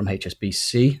pushback from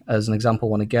HSBC as an example.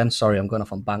 One again, sorry, I'm going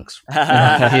off on banks. But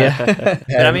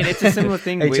I mean, it's a similar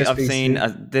thing. I've seen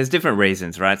there's different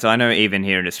reasons, right? So I know even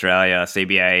here in Australia,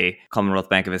 CBA, Commonwealth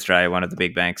Bank of Australia, one of the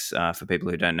big banks, for people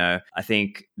who don't know, I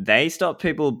think they stopped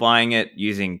people buying it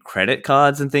using credit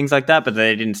cards and things like that, but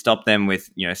they didn't stop them with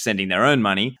sending their own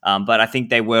money. But I think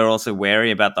they were also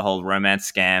wary about the whole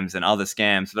romance scams and other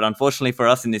scams. But unfortunately for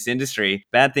us in this industry,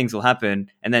 bad things will happen,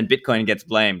 and then Bitcoin gets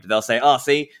blamed. They'll say, "Oh,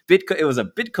 see, Bitcoin, it was a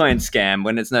Bitcoin scam,"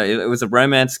 when it was a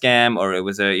romance scam, or it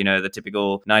was the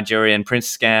typical Nigerian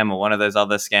prince scam, or one of those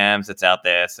other scams that's out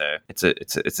there. So it's a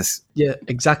yeah,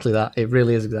 exactly that. It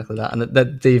really is exactly that. And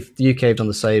the UK have done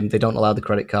the same. They don't allow the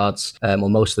credit cards, or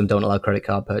most of them don't allow credit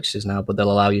card purchases now, but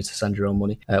they'll allow you to send your own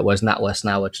money. Whereas NatWest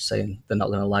now are just saying they're not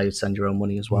going to allow you to send your own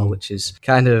money as well, which is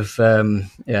kind of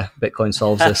Bitcoin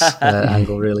solves this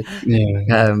angle really.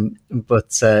 Yeah.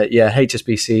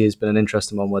 HSBC has been an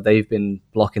interesting one where they've been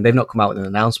blocking. They've not come out with an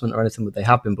announcement or anything, but they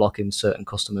have been blocking certain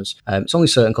customers. It's only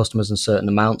certain customers and certain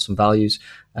amounts and values,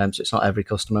 so it's not every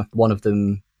customer. One of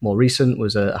them, more recent,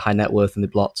 was a high net worth, and they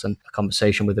blocked a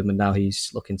conversation with him, and now he's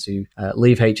looking to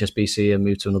leave HSBC and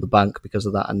move to another bank because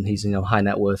of that. And he's high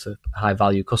net worth, a high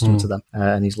value customer to them,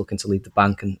 and he's looking to leave the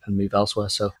bank and move elsewhere.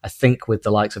 So I think with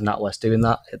the likes of NatWest doing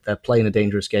that, they're playing a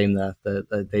dangerous game there.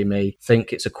 They may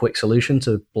think it's a quick solution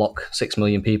to block 6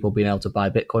 million people being able to buy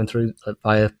Bitcoin through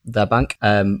via their bank,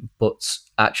 but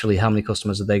actually how many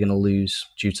customers are they going to lose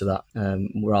due to that,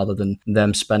 rather than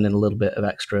them spending a little bit of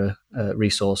extra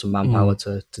resource and manpower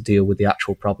to deal with the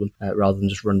actual problem, rather than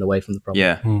just running away from the problem.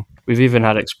 Yeah. We've even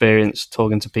had experience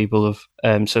talking to people of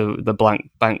so the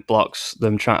bank blocks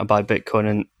them trying to buy Bitcoin,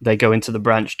 and they go into the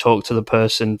branch, talk to the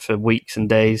person for weeks and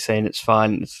days saying it's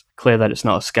fine, it's clear that it's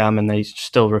not a scam, and they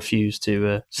still refuse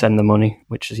to send the money,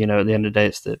 which is, at the end of the day,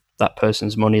 it's that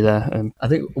person's money there. I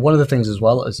think one of the things as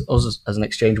well as us as an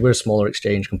exchange, we're a smaller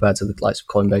exchange compared to the likes of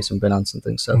Coinbase and Binance and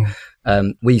things. So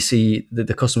we see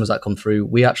the customers that come through,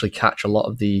 we actually catch a lot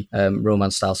of the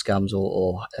romance style scams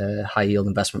or high yield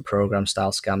investment program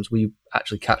style scams. We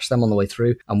actually catch them on the way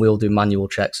through, and we'll do manual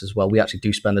checks as well. We actually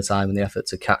do spend the time and the effort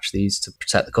to catch these to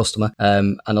protect the customer.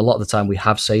 And a lot of the time we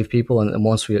have saved people, and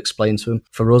once we explain to them,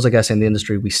 for us, I guess in the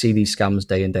industry, we see these scams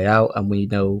day in, day out, and we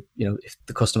know, if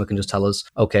the customer can just tell us,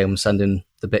 okay, I'm sending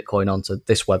the Bitcoin onto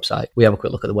this website, we have a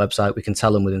quick look at the website, we can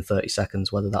tell them within 30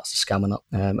 seconds whether that's a scam or not,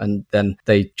 and then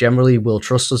they generally will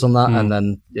trust us on that, and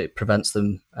then it prevents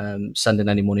them sending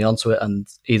any money onto it, and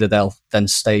either they'll then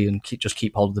stay and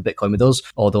keep hold of the Bitcoin with us,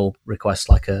 or they'll request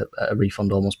like a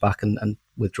refund almost back and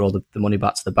withdraw the money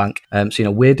back to the bank. So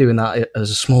we're doing that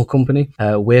as a small company.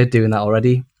 We're doing that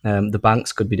already. The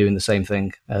banks could be doing the same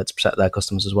thing to protect their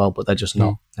customers as well, but they're just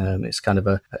not. It's kind of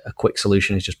a quick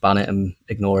solution is just ban it and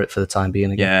ignore it for the time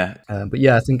being again. But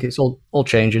I think it's all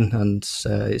changing, and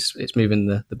it's moving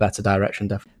the better direction,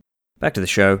 definitely. Back to the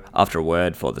show after a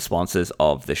word for the sponsors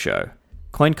of the show.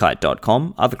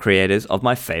 CoinKite.com are the creators of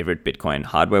my favorite Bitcoin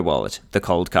hardware wallet, the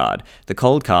Coldcard. The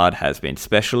Coldcard has been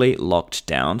specially locked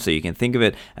down, so you can think of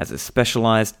it as a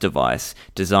specialized device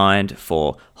designed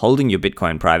for holding your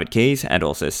Bitcoin private keys and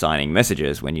also signing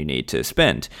messages when you need to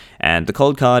spend. And the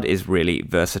Coldcard is really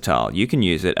versatile. You can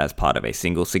use it as part of a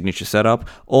single signature setup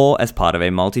or as part of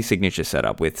a multi-signature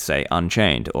setup with, say,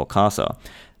 Unchained or Casa.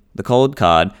 The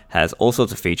Coldcard has all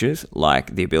sorts of features,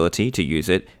 like the ability to use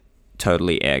it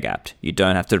totally air-gapped. You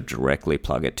don't have to directly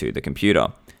plug it to the computer.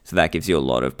 So that gives you a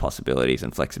lot of possibilities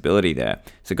and flexibility there.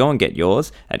 So go and get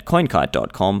yours at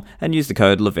coinkite.com and use the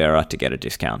code Livera to get a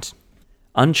discount.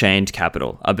 Unchained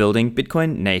Capital are building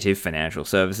Bitcoin native financial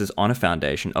services on a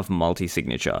foundation of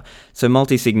multi-signature. So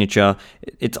multi-signature,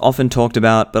 it's often talked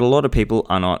about, but a lot of people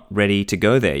are not ready to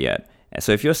go there yet.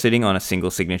 So if you're sitting on a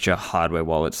single signature hardware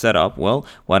wallet setup, well,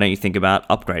 why don't you think about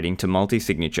upgrading to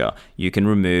multi-signature? You can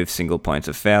remove single points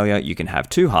of failure. You can have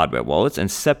two hardware wallets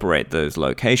and separate those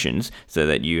locations so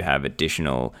that you have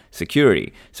additional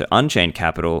security. So Unchained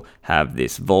Capital have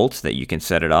this vault that you can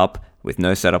set it up with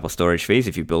no setup or storage fees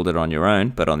if you build it on your own.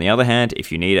 But on the other hand, if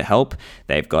you need help,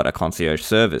 they've got a concierge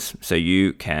service. So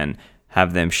you can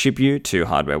have them ship you two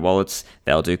hardware wallets.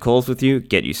 They'll do calls with you,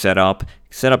 get you set up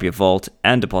your vault,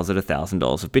 and deposit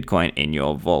 $1,000 of Bitcoin in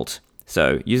your vault.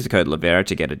 So use the code Livera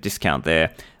to get a discount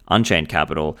there. Unchained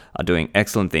Capital are doing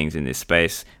excellent things in this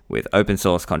space with open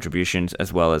source contributions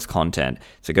as well as content.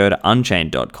 So go to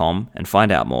unchained.com and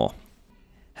find out more.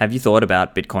 Have you thought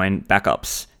about Bitcoin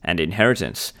backups and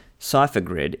inheritance?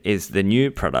 CipherGrid is the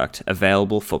new product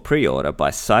available for pre-order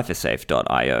by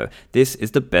CipherSafe.io. This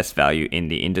is the best value in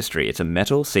the industry. It's a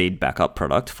metal seed backup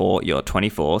product for your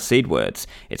 24 seed words.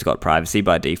 It's got privacy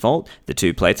by default. The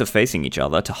two plates are facing each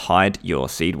other to hide your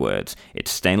seed words.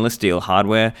 It's stainless steel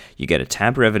hardware. You get a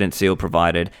tamper-evident seal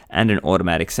provided and an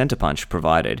automatic center punch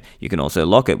provided. You can also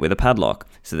lock it with a padlock.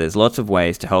 So there's lots of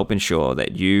ways to help ensure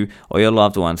that you or your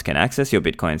loved ones can access your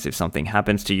Bitcoins if something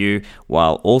happens to you,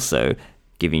 while also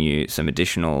giving you some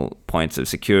additional points of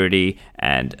security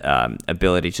and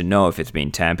ability to know if it's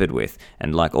been tampered with.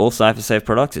 And like all CipherSafe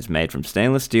products, it's made from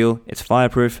stainless steel, it's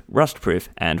fireproof, rust-proof,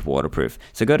 and waterproof.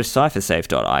 So go to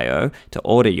CipherSafe.io to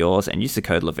order yours and use the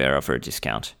code Livera for a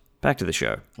discount. Back to the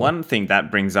show. One thing that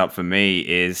brings up for me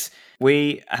is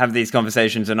we have these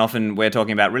conversations and often we're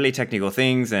talking about really technical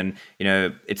things, and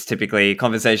it's typically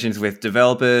conversations with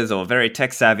developers or very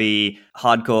tech savvy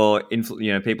hardcore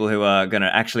people who are going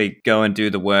to actually go and do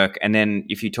the work. And then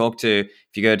if you talk to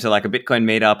if you go to like a Bitcoin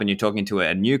meetup and you're talking to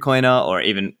a new coiner or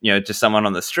even, just someone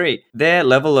on the street, their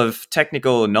level of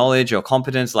technical knowledge or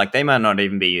competence, like they might not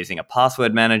even be using a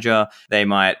password manager. They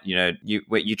might,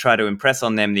 you try to impress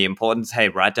on them the importance, hey,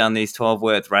 write down these 12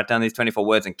 words, write down these 24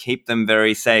 words and keep them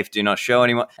very safe. Do not show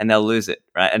anyone, and they'll lose it,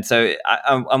 right? And so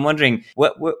I'm wondering,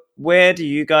 where do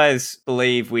you guys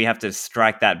believe we have to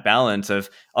strike that balance of,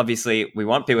 obviously we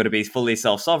want people to be fully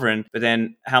self-sovereign, but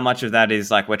then how much of that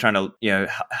is like we're trying to,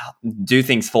 do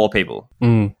things for people?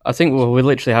 I think we're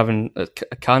literally having a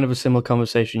kind of a similar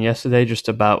conversation yesterday, just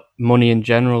about money in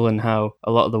general and how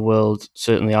a lot of the world,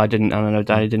 certainly I didn't, and I know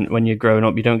Danny didn't, when you're growing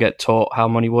up, you don't get taught how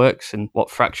money works and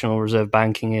what fractional reserve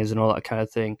banking is and all that kind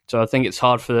of thing. So I think it's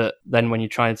hard then when you're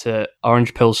trying to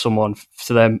orange pill someone,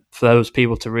 for those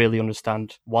people to really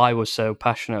understand why we're so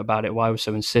passionate about it, why we're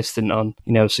so insistent on,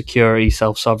 security,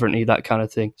 self-sovereignty, that kind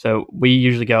of thing. So we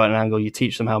usually go at an angle, you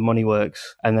teach them how money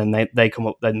works, and then they come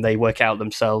up, then they work out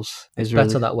themselves. It's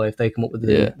better that way if they come up with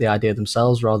the idea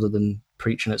themselves rather than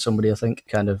preaching at somebody. I think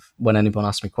kind of when anyone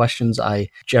asks me questions, I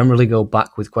generally go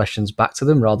back with questions back to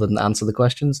them rather than answer the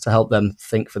questions, to help them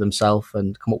think for themselves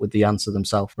and come up with the answer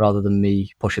themselves rather than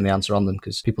me pushing the answer on them,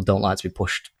 because people don't like to be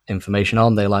pushed information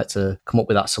on. They like to come up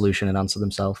with that solution and answer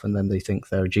themselves, and then they think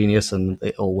they're a genius and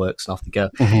it all works and off they go.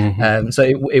 So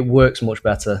it works much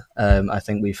better. I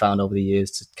think we found over the years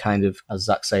to kind of, as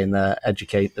Zach's saying there,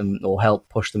 educate them or help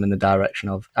push them in the direction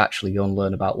of actually go and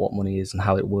learn about what money is and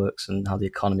how it works and how the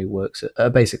economy works at a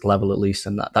basic level at least,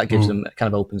 and that gives them, it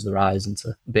kind of opens their eyes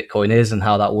into Bitcoin is and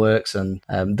how that works, and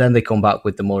then they come back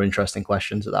with the more interesting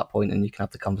questions at that point, and you can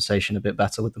have the conversation a bit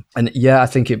better with them. And I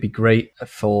think it'd be great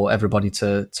for everybody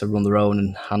to run their own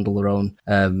and handle their own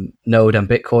node and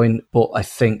Bitcoin, but I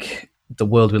think the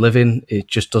world we live in,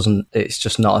 it's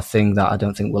just not a thing that I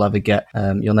don't think we'll ever get.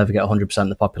 You'll never get 100% of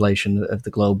the population of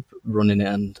the globe running it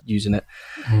and using it,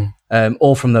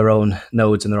 all from their own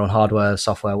nodes and their own hardware,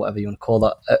 software, whatever you want to call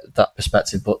that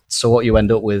perspective. But so what you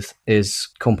end up with is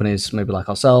companies maybe like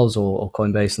ourselves or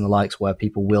Coinbase and the likes, where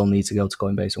people will need to go to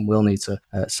Coinbase and will need to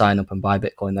sign up and buy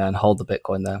Bitcoin there and hold the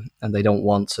Bitcoin there, and they don't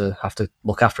want to have to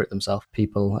look after it themselves.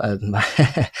 People,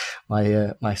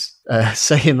 my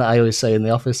saying that I always say in the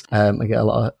office, I get a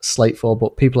lot of slate for,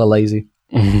 but people are lazy.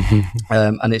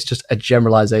 And it's just a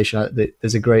generalization.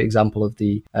 There's a great example of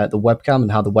the webcam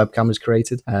and how the webcam is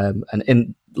created, and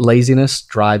in laziness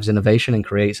drives innovation and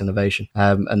creates innovation,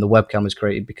 and the webcam was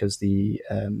created because the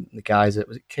guys at,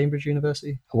 was it Cambridge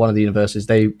University, one of the universities,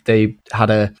 they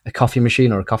had a coffee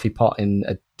machine or a coffee pot in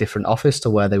a different office to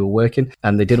where they were working,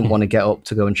 and they didn't want to get up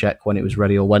to go and check when it was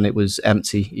ready or when it was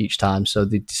empty each time, so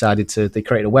they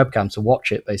created a webcam to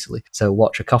watch it, basically, to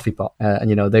watch a coffee pot,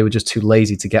 and they were just too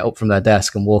lazy to get up from their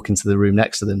desk and walk into the room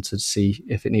next to them to see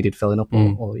if it needed filling up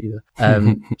or either.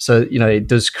 So it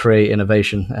does create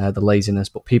innovation, the laziness,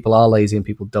 but people are lazy and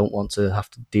people don't want to have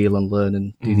to deal and learn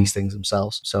and do these things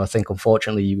themselves. So I think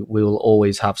unfortunately we will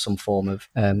always have some form of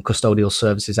custodial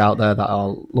services out there that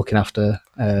are looking after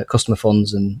customer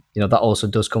funds, and that also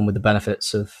does come with the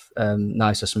benefits of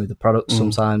nicer, smoother products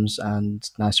sometimes and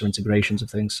nicer integrations of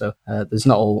things. So it's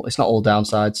not all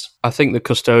downsides. I think the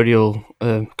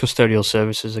custodial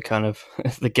services are kind of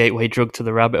the gateway drug to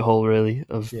the rabbit hole, really,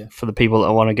 for the people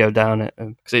that want to go down it,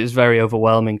 because it is very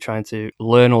overwhelming trying to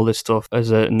learn all this stuff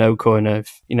as a no coiner.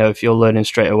 If you're learning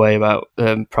straight away about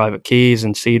private keys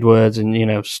and seed words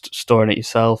and storing it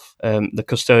yourself, the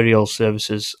custodial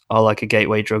services are like a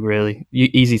gateway drug, really.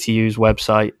 Easy to use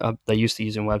website. They're used to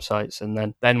using websites,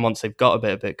 and then once they've got a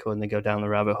bit of Bitcoin, they go down the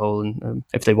rabbit hole, and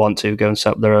if they want to, go and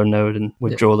set up their own node and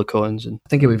withdraw the coins. And I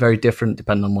think it'll be very different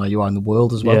depending on where you are in the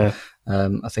world as well. Yeah.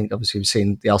 I think obviously we've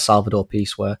seen the El Salvador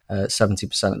piece where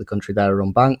 70% of the country there are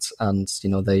unbanked, and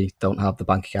they don't have the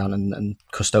bank account and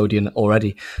custodian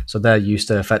already, so they're used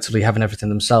to effectively having everything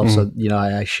themselves. So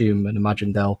I assume and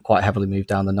imagine they'll quite heavily move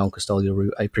down the non-custodial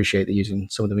route. I appreciate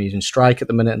some of them are using Strike at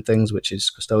the minute and things, which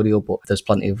is custodial, but there's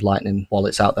plenty of Lightning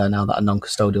wallets out there now that are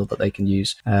non-custodial that they can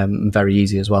use very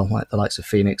easy as well, like the likes of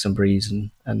Phoenix and Breeze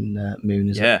and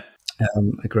Moon.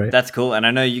 Great. That's cool. And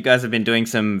I know you guys have been doing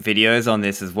some videos on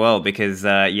this as well, because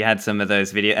you had some of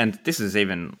those videos, and this was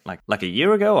even like a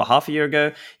year ago or half a year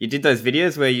ago, you did those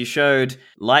videos where you showed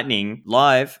Lightning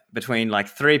live between like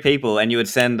three people, and you would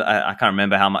send, I can't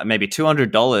remember how much, maybe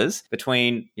 $200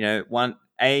 between, one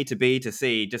A to B to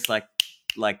C, just like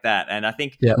that. And I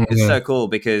think it's so cool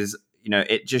because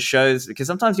it just shows, because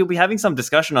sometimes you'll be having some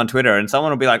discussion on Twitter and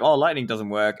someone will be like, oh, Lightning doesn't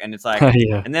work. And it's like,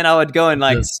 and then I would go and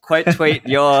quote tweet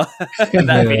your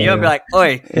that video and be like,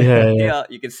 oi,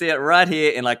 you can see it right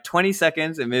here in like 20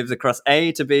 seconds. It moves across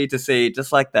A to B to C,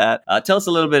 just like that. Tell us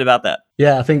a little bit about that.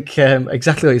 Yeah, I think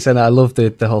exactly what you're saying. I love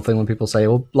the whole thing when people say,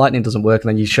 "Well, Lightning doesn't work," and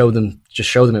then you show them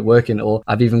it working. Or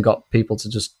I've even got people to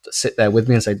just sit there with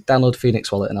me and say, "Download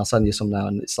Phoenix Wallet, and I'll send you some now."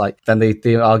 And it's like then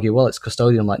they argue, "Well, it's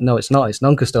custodial." I'm like, "No, it's not. It's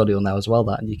non-custodial now as well."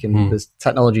 That and you can there's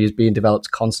technology is being developed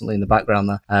constantly in the background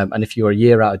there. And if you're a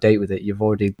year out of date with it,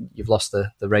 you've lost the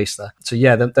race there. So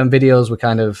yeah, them videos were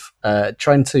kind of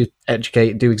trying to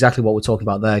educate, do exactly what we're talking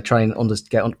about there, try and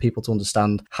get people to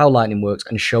understand how Lightning works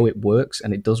and show it works,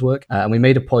 and it does work. And we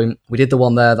made a point. We did the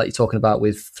one there that you're talking about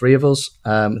with three of us.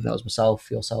 I think that was myself,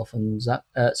 yourself, and Zach.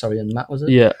 And Matt, was it?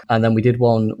 Yeah. And then we did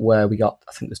one where we got,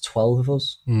 I think there's 12 of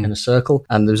us in a circle,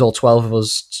 and there was all 12 of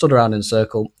us stood around in a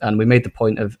circle, and we made the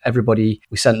point of everybody.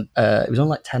 We sent it was on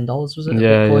like $10, was it?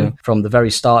 Yeah. From the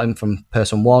very starting, from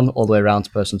person 1 all the way around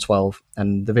to person 12,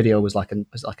 and the video was like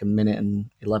a minute and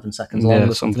 11 seconds long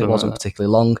or something. It wasn't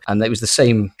particularly long, and it was the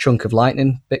same chunk of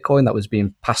Lightning Bitcoin that was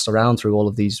being passed around through all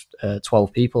of these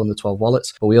 12 people and the 12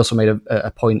 wallets. But we also made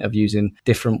a point of using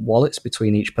different wallets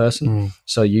between each person,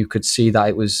 so you could see that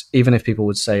it was, even if people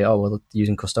would say, "Oh, well,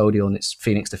 using custodial and it's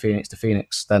Phoenix to Phoenix to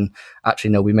Phoenix," then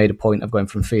actually no, we made a point of going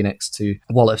from Phoenix to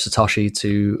Wallet of Satoshi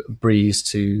to Breeze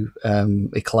to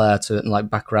Eclair to like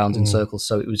backgrounds in circles.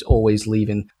 So it was always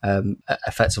leaving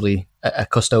effectively a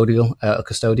custodian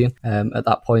at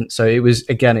that point. So it was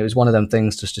one of them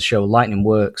things just to show Lightning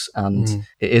works, and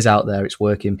it is out there, it's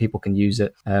working, people can use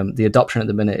it. The adoption at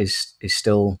the minute is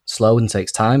still slow and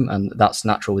takes time, and that's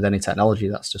natural with any technology.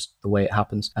 That's just the way it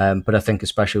happens. But I think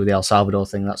especially with the El Salvador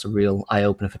thing, that's a real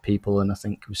eye-opener for people, and I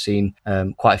think we've seen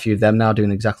quite a few of them now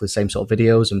doing exactly the same sort of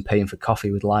videos and paying for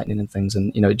coffee with Lightning and things.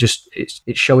 And it's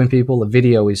showing people. A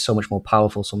video is so much more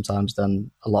powerful sometimes than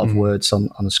a lot of words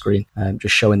on a screen.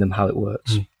 Just showing them how it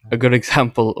works. A good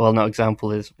example, well, not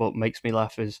example, is what makes me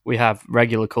laugh is we have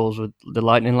regular calls with the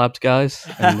Lightning Labs guys.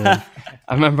 And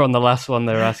I remember on the last one,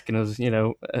 they were asking us,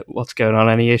 what's going on,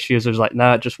 any issues? I was like,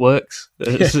 nah, it just works.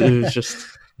 It was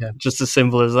just... Yeah. Just as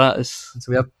simple as that.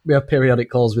 So we have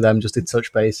periodic calls with them just to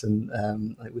touch base, and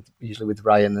usually with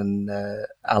Ryan and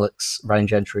Ryan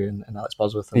Gentry and Alex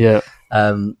Bosworth.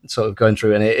 And, sort of going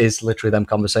through, and it is literally them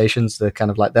conversations. They're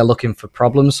kind of like they're looking for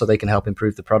problems so they can help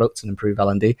improve the product and improve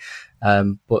L&D.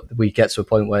 But we get to a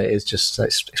point where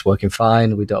it's working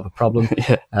fine. We don't have a problem.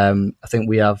 I think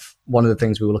we have one of the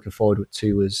things we were looking forward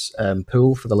to was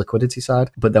Pool for the liquidity side.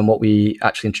 But then what we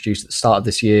actually introduced at the start of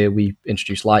this year, we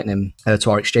introduced Lightning to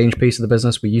our exchange piece of the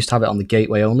business. We used to have it on the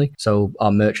gateway only, so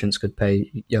our merchants could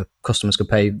pay, customers could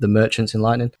pay the merchants in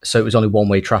Lightning. So it was only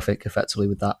one-way traffic effectively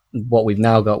with that. What we've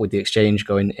now got with the exchange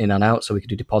going in and out, so we could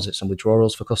do deposits and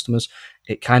withdrawals for customers,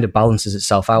 it kind of balances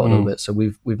itself out a little bit. So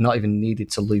we've not even needed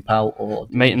to loop out or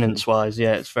maintenance wise.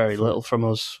 Yeah, it's very little from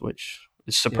us, which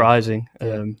is surprising.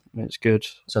 It's good.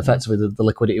 So effectively, the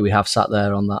liquidity we have sat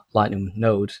there on that Lightning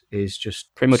node is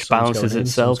just pretty much balances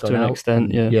itself to an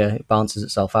extent. It balances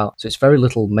itself out. So it's very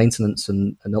little maintenance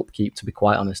and upkeep, to be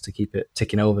quite honest, to keep it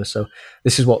ticking over. So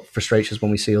this is what frustrates us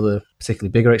when we see other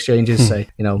particularly bigger exchanges say,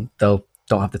 they'll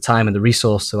don't have the time and the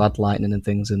resource to add Lightning and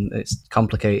things, and it's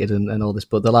complicated and all this,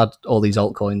 but they'll add all these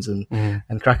altcoins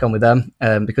and crack on with them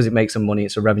because it makes them money.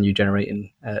 It's a revenue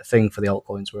generating thing for the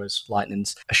altcoins, whereas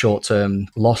Lightning's a short-term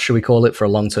loss, should we call it, for a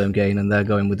long-term gain, and they're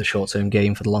going with the short-term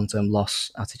gain for the long-term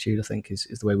loss attitude, I think is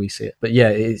the way we see it. But yeah,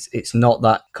 it's not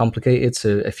that complicated.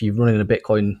 So if you're running a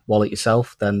Bitcoin wallet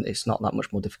yourself, then it's not that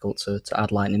much more difficult to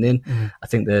add Lightning in. I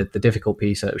think the difficult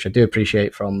piece, which I do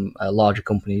appreciate from a larger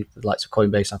company, the likes of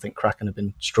Coinbase, and I think Kraken have been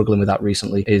struggling with that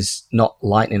recently, is not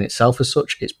Lightning itself as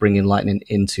such. It's bringing Lightning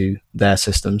into their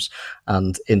systems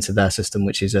and into their system,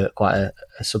 which is quite a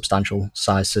substantial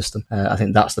size system. I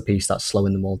think that's the piece that's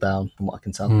slowing them all down, from what I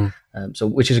can tell. So,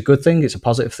 which is a good thing. It's a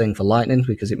positive thing for Lightning,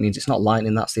 because it means it's not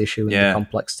Lightning that's the issue and the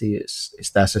complexity. It's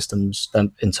their systems, their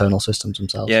internal systems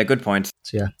themselves. Yeah, good point.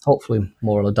 So yeah, hopefully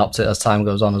more will adopt it as time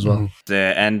goes on as well.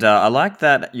 And I like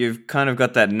that you've kind of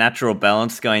got that natural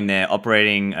balance going there,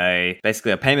 operating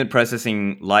basically a payment processing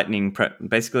Lightning,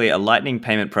 basically a Lightning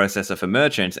payment processor for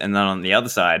merchants, and then on the other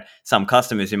side, some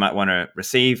customers who might want to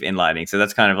receive in Lightning. So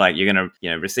that's kind of like you're going to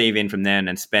receive in from them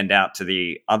and spend out to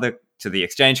the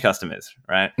exchange customers,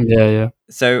 right? Yeah.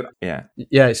 So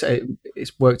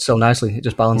it's worked so nicely. It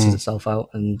just balances itself out,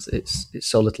 and it's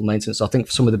so little maintenance. So I think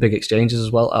for some of the big exchanges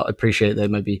as well, I appreciate they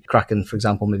maybe Kraken, for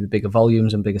example, maybe bigger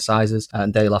volumes and bigger sizes,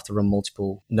 and they'll have to run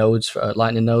multiple nodes for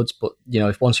Lightning nodes. But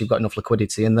if once you've got enough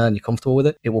liquidity in there and you're comfortable with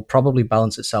it, it will probably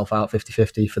balance itself out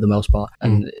 50-50 for the most part.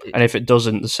 And if it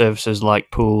doesn't, the services like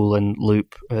Pool and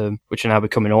Loop, which are now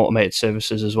becoming automated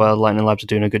services as well, Lightning Labs are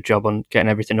doing a good job on getting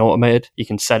everything automated. You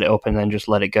can set it up and then just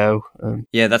let it go.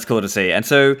 Yeah, that's cool to see. And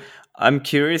so I'm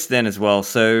curious then as well.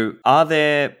 So are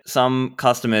there some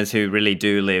customers who really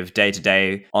do live day to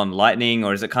day on Lightning,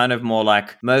 or is it kind of more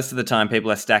like most of the time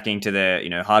people are stacking to their,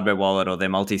 hardware wallet or their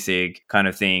multi-sig kind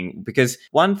of thing? Because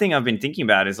one thing I've been thinking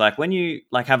about is like when you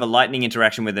like have a Lightning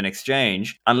interaction with an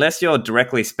exchange, unless you're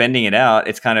directly spending it out,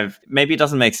 it's kind of, maybe it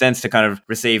doesn't make sense to kind of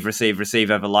receive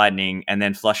over Lightning and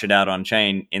then flush it out on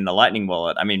chain in the Lightning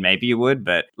wallet. I mean, maybe you would,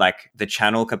 but like the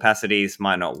channel capacities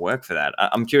might not work for that.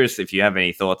 I'm curious if you have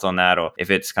any thoughts on that, or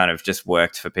if it's kind of just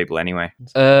worked for people anyway.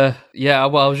 Yeah,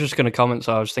 well, I was just going to comment,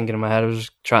 so I was thinking in my head, I was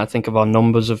trying to think of our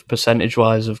numbers of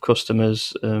percentage-wise of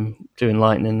customers doing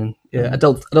Lightning. And yeah, I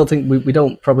don't think we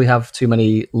don't probably have too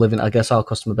many living. I guess our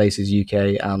customer base is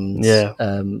UK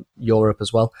and Europe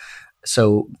as well.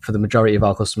 So for the majority of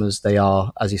our customers, they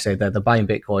are, as you say, they're buying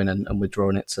Bitcoin and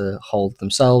withdrawing it to hold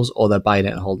themselves, or they're buying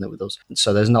it and holding it with us.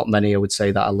 So there's not many, I would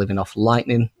say, that are living off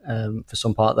Lightning for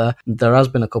some part there. There has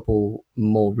been a couple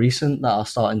more recent that are we're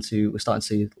starting to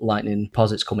see Lightning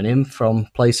deposits coming in from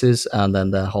places, and then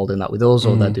they're holding that with us,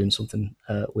 or they're doing something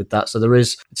with that. So there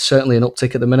is certainly an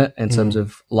uptick at the minute in terms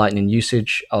of Lightning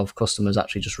usage of customers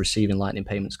actually just receiving Lightning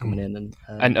payments coming in.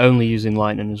 And only using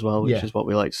Lightning as well, which is what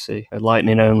we like to see. A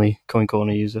Lightning only Coin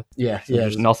Corner user. Yeah, so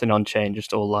there's nothing on chain,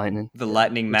 just all Lightning. The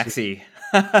Lightning Maxi.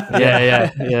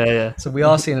 Yeah. So we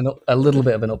are seeing a little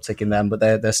bit of an uptick in them, but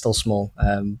they're still small.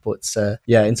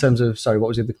 In terms of, sorry, what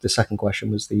was the second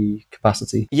question? Was the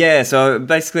capacity? Yeah, so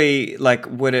basically, like,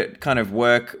 would it kind of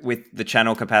work with the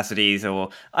channel capacities, or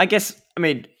I guess, I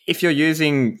mean, if you're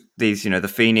using these, the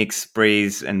Phoenix,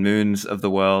 Breeze, and Moons of the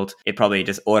world, it probably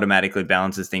just automatically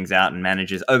balances things out and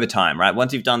manages over time, right?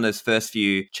 Once you've done those first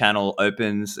few channel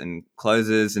opens and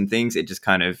closes and things, it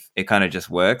kind of just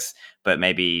works. But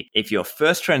maybe if your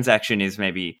first transaction is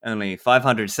maybe only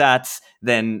 500 sats,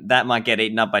 then that might get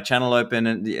eaten up by channel open.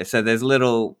 And so there's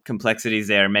little complexities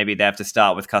there. Maybe they have to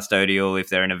start with custodial if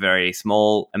they're in a very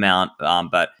small amount.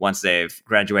 But once they've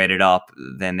graduated up,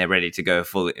 then they're ready to go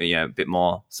fully, a bit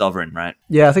more sovereign, right?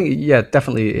 Yeah, I think,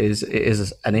 definitely it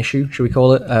is an issue, should we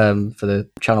call it, for the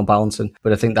channel balancing.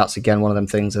 But I think that's, again, one of them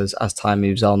things as time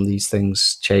moves on, these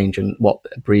things change. And what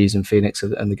Breeze and Phoenix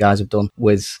and the guys have done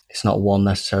with, it's not one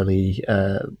necessarily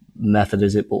method,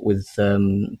 is it, but with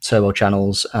turbo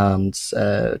channels and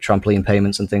trampoline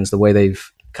payments and things, the way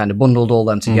they've kind of bundled all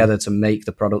them together to make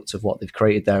the product of what they've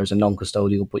created there as a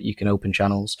non-custodial, but you can open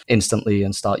channels instantly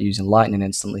and start using Lightning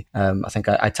instantly. I think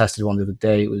I tested one the other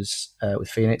day. It was with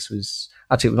Phoenix.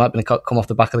 It might have been come off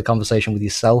the back of the conversation with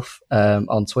yourself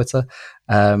on Twitter,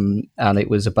 and it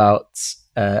was about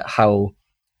how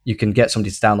you can get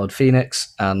somebody to download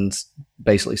Phoenix and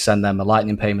basically send them a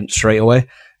Lightning payment straight away.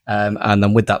 And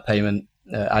then with that payment,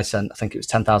 I think it was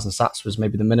 10,000 sats was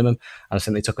maybe the minimum. And I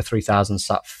think they took a 3,000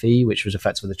 sat fee, which was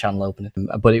effectively the channel opening.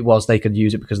 But they could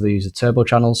use it because they use the turbo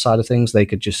channel side of things. They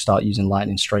could just start using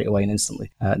Lightning straight away and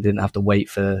instantly. Didn't have to wait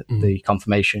for the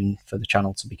confirmation for the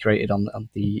channel to be created on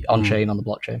chain, on the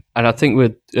blockchain. And I think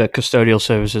with custodial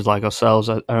services like ourselves,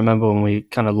 I remember when we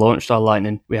kind of launched our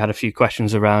Lightning, we had a few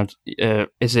questions around,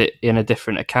 is it in a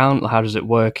different account? How does it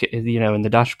work, in the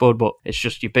dashboard? But it's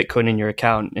just your Bitcoin in your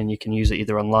account, and you can use it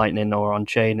either on Lightning or on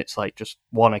chain. It's like just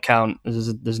one account.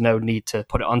 There's no need to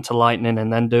put it onto Lightning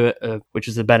and then do it, which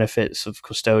is the benefits of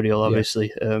custodial,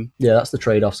 obviously. That's the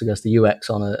trade-offs. I guess the UX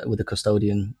with a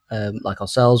custodian like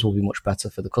ourselves will be much better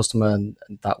for the customer, and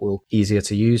that will easier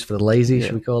to use for the lazy,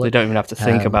 should we call it. They don't even have to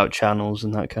think about channels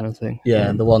and that kind of thing.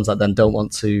 And the ones that then don't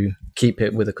want to keep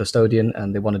it with a custodian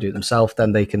and they want to do it themselves,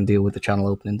 then they can deal with the channel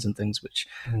openings and things, which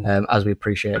as we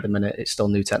appreciate at the minute, it's still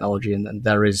new technology, and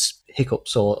there is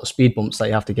hiccups or speed bumps that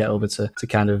you have to get over to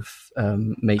kind of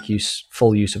make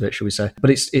full use of it, should we say. But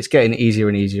it's getting easier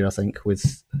and easier, I think,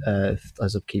 with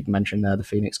as I keep mentioning there, the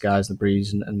Phoenix guys, the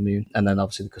Breeze and Moon, and then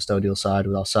obviously the custodial side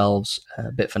with ourselves,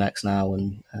 Bitfinex now,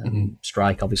 and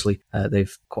Strike. Obviously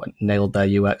they've quite nailed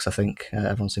their UX. I think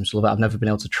everyone seems to love it. I've never been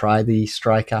able to try the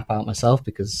Strike app out myself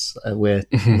because we're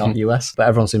not US, but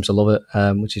everyone seems to love it,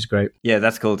 which is great. Yeah,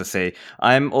 that's cool to see.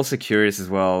 I'm also curious as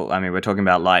well. I mean, we're talking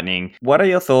about Lightning. What are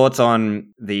your thoughts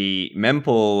on the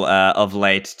mempool of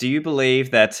late? Do you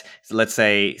believe that, let's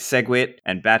say, SegWit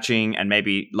and batching and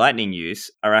maybe Lightning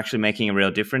use are actually making a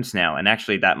real difference now? And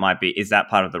actually is that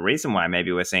part of the reason why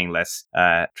maybe we're seeing less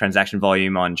transaction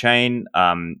volume on chain?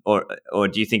 Or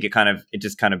do you think it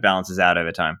just kind of balances out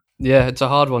over time? Yeah, it's a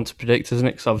hard one to predict, isn't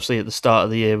it? Because obviously at the start of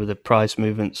the year with the price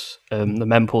movements, the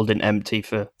mempool didn't empty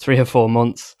for 3 or 4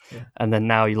 months. Yeah. And then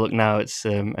now it's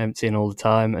emptying all the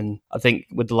time. And I think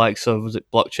with the likes of, was it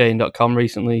blockchain.com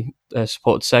recently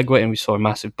supported SegWit, and we saw a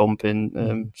massive bump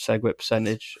in SegWit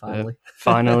percentage.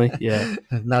 Finally, yeah.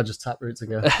 Now just Taproot to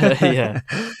go. Yeah.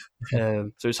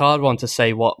 So it's a hard one to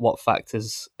say what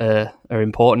factors are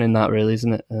important in that, really,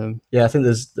 isn't it? Yeah, I think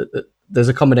there's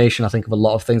a combination, I think, of a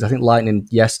lot of things. I think Lightning,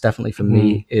 yes, definitely for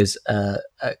me, is a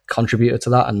contributor to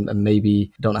that, and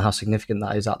maybe don't know how significant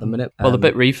that is at the minute. Well,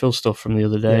 the BitRefill stuff from the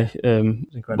other day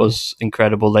was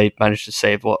incredible. They managed to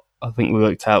save what I think we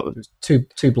worked out. It was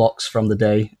two blocks from the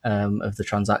day of the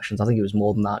transactions. I think it was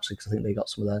more than that, actually, because I think they got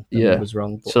some of their numbers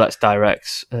wrong. But, so that's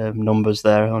direct numbers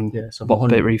there on so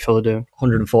what BitRefill are doing.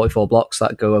 144 blocks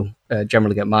that go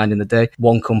generally get mined in the day.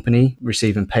 One company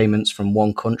receiving payments from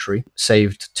one country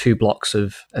saved 2 blocks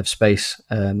of space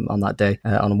on that day,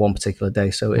 on one particular day.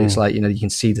 So it's like, you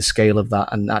can see the scale of that.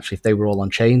 And actually, if they were all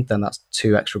on chain, then that's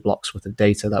 2 extra blocks worth of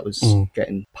data that was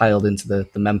getting piled into the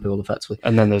mempool effectively.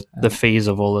 And then the fees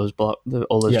of all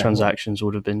those transactions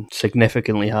would have been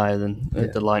significantly higher than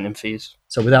the Lightning fees.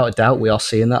 So without a doubt, we are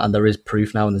seeing that, and there is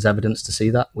proof now and there's evidence to see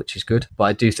that, which is good. But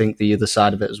I do think the other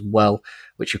side of it as well,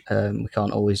 which we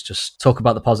can't always just talk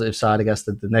about the positive side. I guess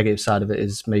the negative side of it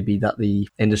is maybe that the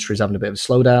industry is having a bit of a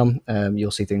slowdown. You'll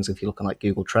see things if you're looking like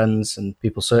Google Trends and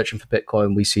people searching for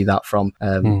Bitcoin. We see that from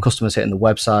customers hitting the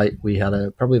website. We had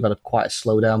quite a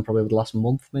slowdown probably over the last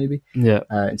month, maybe. Yeah.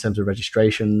 In terms of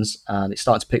registrations, and it's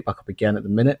starting to pick back up again at the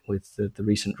minute with the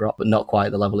recent drop, but not quite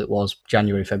at the level it was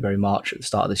January, February, March at the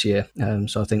start of this year.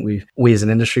 So I think we as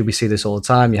an industry, we see this all the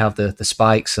time. You have the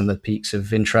spikes and the peaks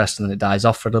of interest, and then it dies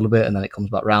off for a little bit, and then it comes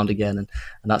back round again, and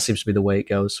that seems to be the way it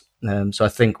goes. So I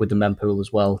think with the mempool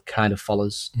as well, kind of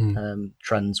follows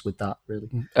trends with that, really.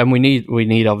 And we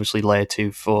need obviously layer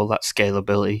 2 for that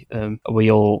scalability.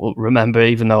 We all remember,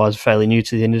 even though I was fairly new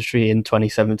to the industry in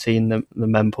 2017, the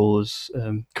mempool was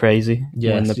crazy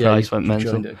when the price went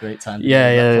mental. Joined at a great time.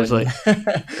 It was like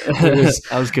that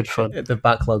was good fun. The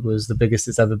backlog was the biggest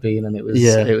it's ever been, and it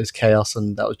was chaos,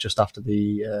 and that was just after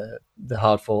the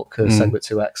hard fork SegWit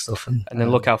 2x stuff. And then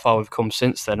look how far we've come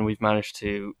since then. We've managed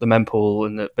to, the mempool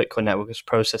and the Bitcoin network has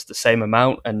processed the same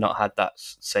amount and not had that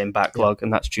same backlog,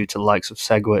 and that's due to the likes of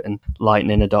SegWit and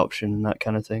Lightning adoption and that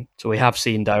kind of thing. So we have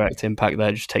seen direct impact there.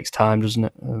 It just takes time, doesn't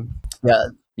it?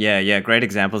 Yeah, great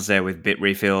examples there with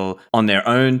BitRefill on their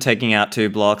own taking out 2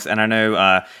 blocks. And I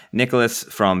know Nicholas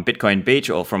from Bitcoin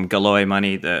Beach, or from Galoy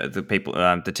Money, the people,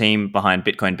 the team behind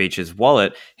Bitcoin Beach's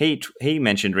wallet, he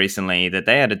mentioned recently that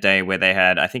they had a day where they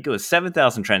had, I think it was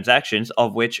 7,000 transactions,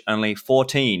 of which only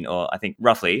 14, or I think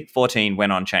roughly 14,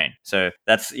 went on chain. So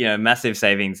that's massive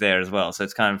savings there as well. So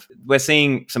it's kind of, we're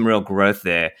seeing some real growth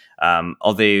there.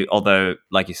 Although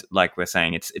like we're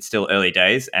saying, it's still early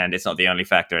days, and it's not the only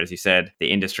factor. As you said, the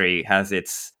industry has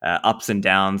its ups and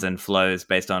downs and flows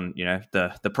based on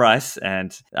the price,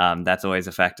 and that's always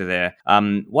a factor there.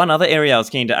 One other area I was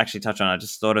keen to actually touch on, I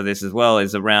just thought of this as well,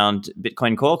 is around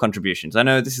Bitcoin Core contributions. I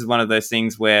know this is one of those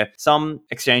things where some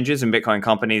exchanges and Bitcoin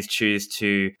companies choose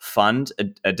to fund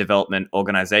a development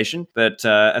organization, but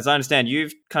as I understand,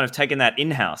 you've kind of taken that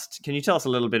in-house. Can you tell us a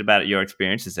little bit about your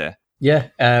experiences there? Yeah,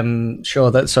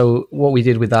 sure. So what we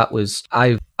did with that was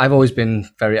I've always been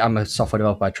I'm a software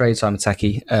developer by trade, so I'm a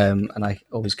techie, and I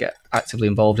always get actively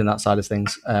involved in that side of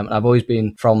things. And I've always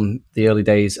been, from the early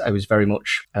days, I was very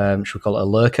much, should we call it a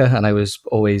lurker, and I was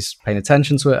always paying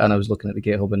attention to it, and I was looking at the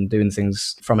GitHub and doing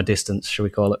things from a distance, should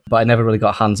we call it. But I never really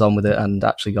got hands-on with it and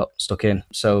actually got stuck in.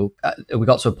 So we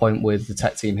got to a point with the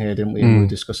tech team here, didn't we? We were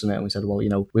discussing it, and we said,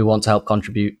 well, we want to help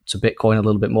contribute to Bitcoin a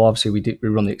little bit more. Obviously, we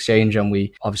run the exchange, and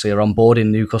we obviously are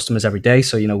onboarding new customers every day.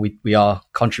 So, we are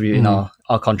contributing our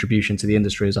contribution to the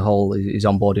industry as a whole is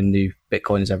onboarding new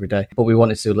Bitcoiners every day. But we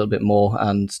wanted to do a little bit more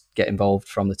and get involved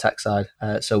from the tech side.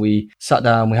 So we sat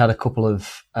down, we had a couple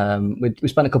of, we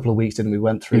spent a couple of weeks, didn't we?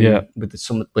 Went through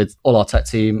with all our tech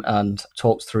team and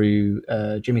talked through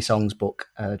Jimmy Song's book,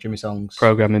 Jimmy Song's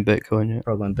Programming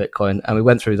Bitcoin. And we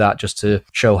went through that just to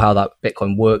show how that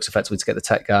Bitcoin works effectively, to get the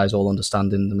tech guys all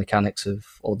understanding the mechanics of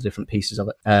all the different pieces of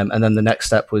it. And then the next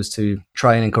step was to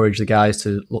try and encourage the guys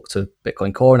to look to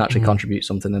Bitcoin Core and actually contribute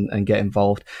something and get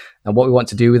involved. And what we want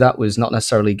to do with that was not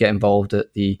necessarily get involved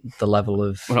at the level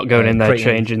of we're not going in there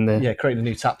changing creating a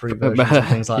new Taproot versions and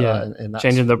things like that. In that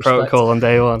changing the respect. protocol on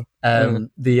day one.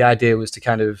 The idea was to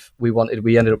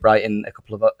we ended up writing a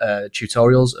couple of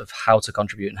tutorials of how to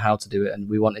contribute and how to do it, and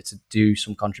we wanted to do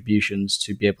some contributions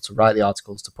to be able to write the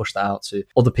articles, to push that out to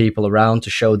other people around, to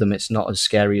show them it's not as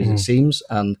scary as it seems,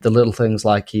 and the little things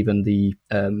like even the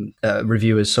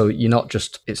reviewers. So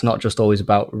it's not just always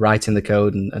about writing the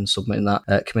code and submitting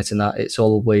that, committing that. It's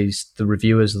always the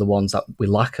reviewers are the ones that we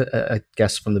lack, I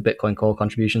guess, from the Bitcoin Core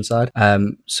contribution side.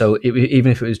 So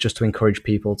even if it was just to encourage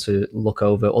people to look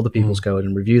over other people's code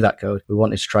and review that code, we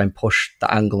wanted to try and push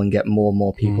the angle and get more and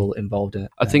more people involved in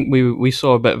it. I think we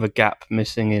saw a bit of a gap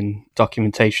missing in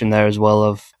documentation there as well,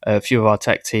 of a few of our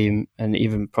tech team, and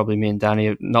even probably me and Danny,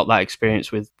 are not that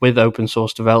experienced with open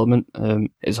source development.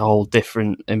 It's a whole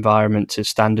different environment to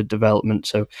standard development.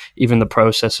 So even the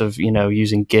process of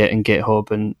using Git and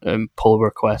GitHub and pull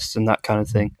requests and that kind of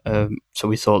thing. So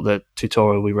we thought the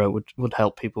tutorial we wrote would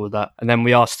help people with that. And then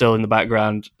we are still in the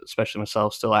background, especially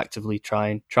myself, still actively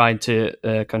trying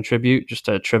to contribute just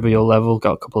at a trivial level.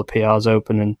 Got a couple of PRs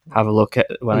open and have a look at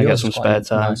when I get some spare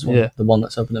time. Nice one. The one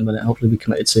that's open at the minute, hopefully we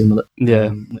committed soon with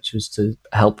it. Which was to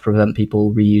help prevent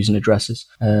people reusing addresses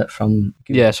from.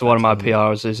 So one of my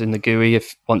PRs is in the GUI.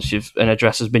 If once an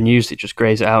address has been used, it just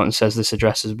grays it out and says this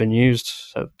address has been used.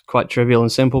 So quite trivial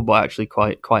and simple, but actually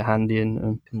quite handy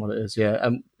in what it is.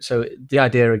 So the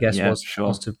idea, I guess,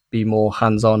 was to be more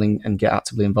hands-on and get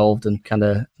actively involved and kind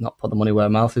of not put the money where our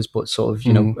mouth is, but sort of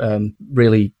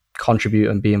really contribute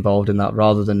and be involved in that,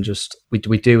 rather than just we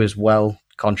do as well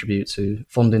contribute to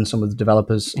funding some of the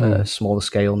developers at a smaller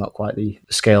scale, not quite the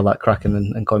scale that Kraken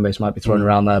and Coinbase might be throwing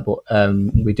around there, but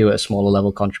we do at a smaller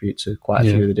level contribute to quite a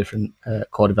few of the different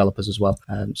core developers as well.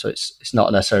 So it's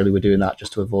not necessarily we're doing that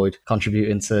just to avoid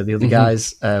contributing to the other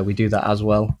guys. We do that as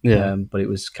well. But it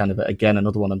was kind of, again,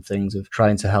 another one of the things of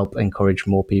trying to help encourage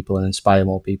more people and inspire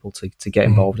more people to get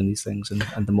involved in these things.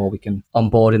 And the more we can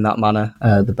onboard in that manner,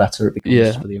 the better it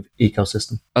becomes for the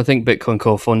ecosystem. I think Bitcoin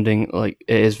Core funding, it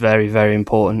is very, very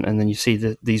important. And then you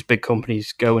see these big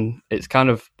companies go, and it's kind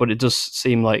of, but it does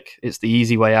seem like it's the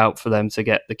easy way out for them to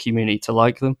get the community to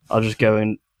like them. I'll just go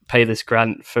and pay this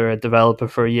grant for a developer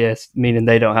for a year, meaning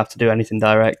they don't have to do anything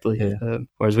directly.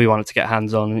 Whereas we wanted to get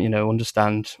hands on and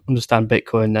understand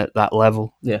Bitcoin at that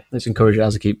level. It's encouraging,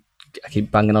 as I keep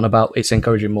banging on about. It's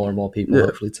encouraging more and more people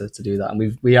hopefully to do that.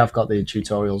 And we have got the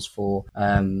tutorials for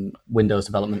Windows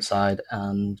development side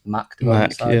and Mac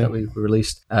development side that we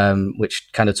released, which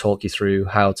kind of talk you through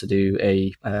how to do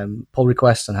a pull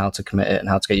request and how to commit it and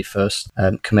how to get your first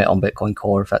commit on Bitcoin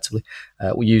Core effectively.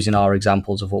 We're using our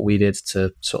examples of what we did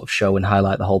to sort of show and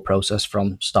highlight the whole process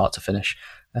from start to finish.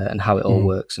 And how it all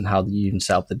works and how you even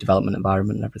set up the development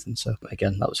environment and everything. So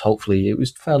again, that was it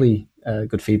was fairly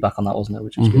good feedback on that, wasn't it?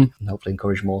 Which was good, and hopefully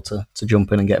encourage more to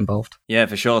jump in and get involved. Yeah,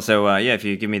 for sure. So if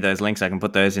you give me those links, I can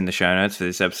put those in the show notes for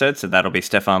this episode. So that'll be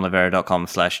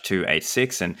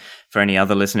stefanlivera.com/286. And for any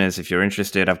other listeners, if you're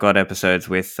interested, I've got episodes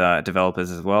with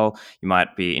developers as well. You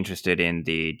might be interested in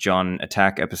the John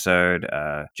Attack episode,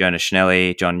 Jonas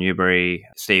Schnelly, John Newberry,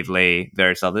 Steve Lee,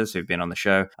 various others who've been on the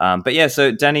show.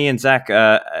 So Danny and Zach,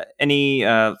 any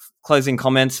closing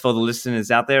comments for the listeners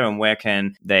out there, and where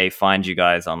can they find you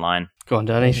guys online? Go on,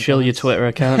 Danny, shill your Twitter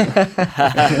account.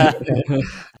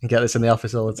 Get this in the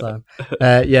office all the time.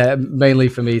 Mainly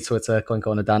for me, Twitter, Coin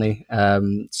Corner Danny.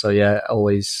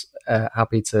 Always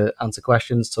happy to answer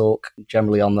questions, talk,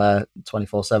 generally on there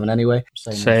 24/7 anyway.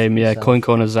 Same, Coin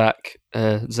Corner Zach,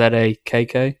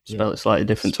 ZAKK, spell it slightly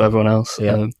different to everyone else.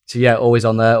 Always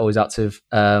on there, always active.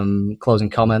 Closing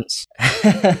comments.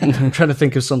 I'm trying to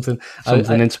think of something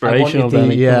inspirational.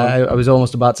 I was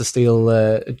almost about to steal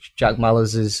Jack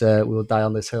Mallers' "We Will Die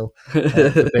on This Hill" for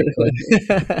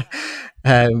Bitcoin.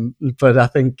 But I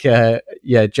think,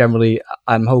 generally,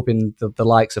 I'm hoping the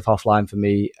likes of Offline for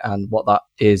me, and what that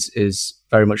is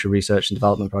very much a research and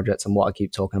development project, and what I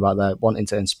keep talking about there, wanting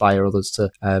to inspire others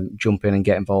to jump in and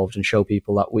get involved and show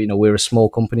people that we're a small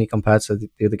company compared to the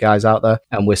other guys out there,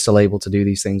 and we're still able to do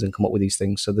these things and come up with these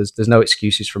things. So there's no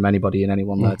excuses from anybody and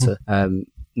anyone there to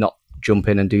not jump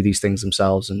in and do these things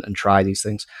themselves and try these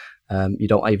things. You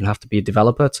don't even have to be a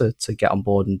developer to get on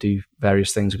board and do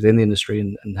various things within the industry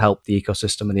and help the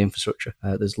ecosystem and the infrastructure.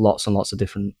 There's lots and lots of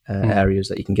different areas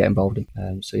that you can get involved in.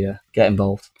 Get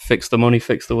involved. Fix the money,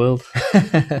 fix the world.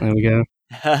 There we go.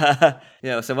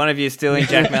 So one of you is stealing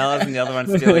Jack Mallers and the other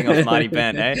one's stealing off Marty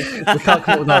Bent, eh? We can't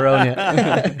come up with our own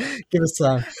yet. Give us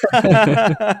time.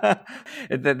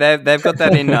 They've got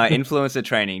that in influencer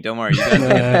training. Don't worry, you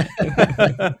guys.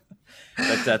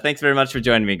 But thanks very much for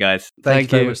joining me, guys.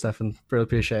 Thank you very much, Stefan. Really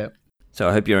appreciate it. So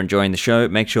I hope you're enjoying the show.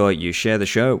 Make sure you share the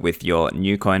show with your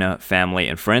Newcoiner family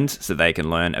and friends so they can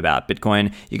learn about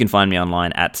Bitcoin. You can find me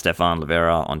online at Stefan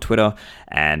Livera on Twitter,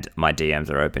 and my DMs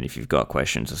are open if you've got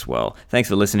questions as well. Thanks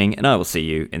for listening, and I will see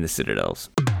you in the Citadels.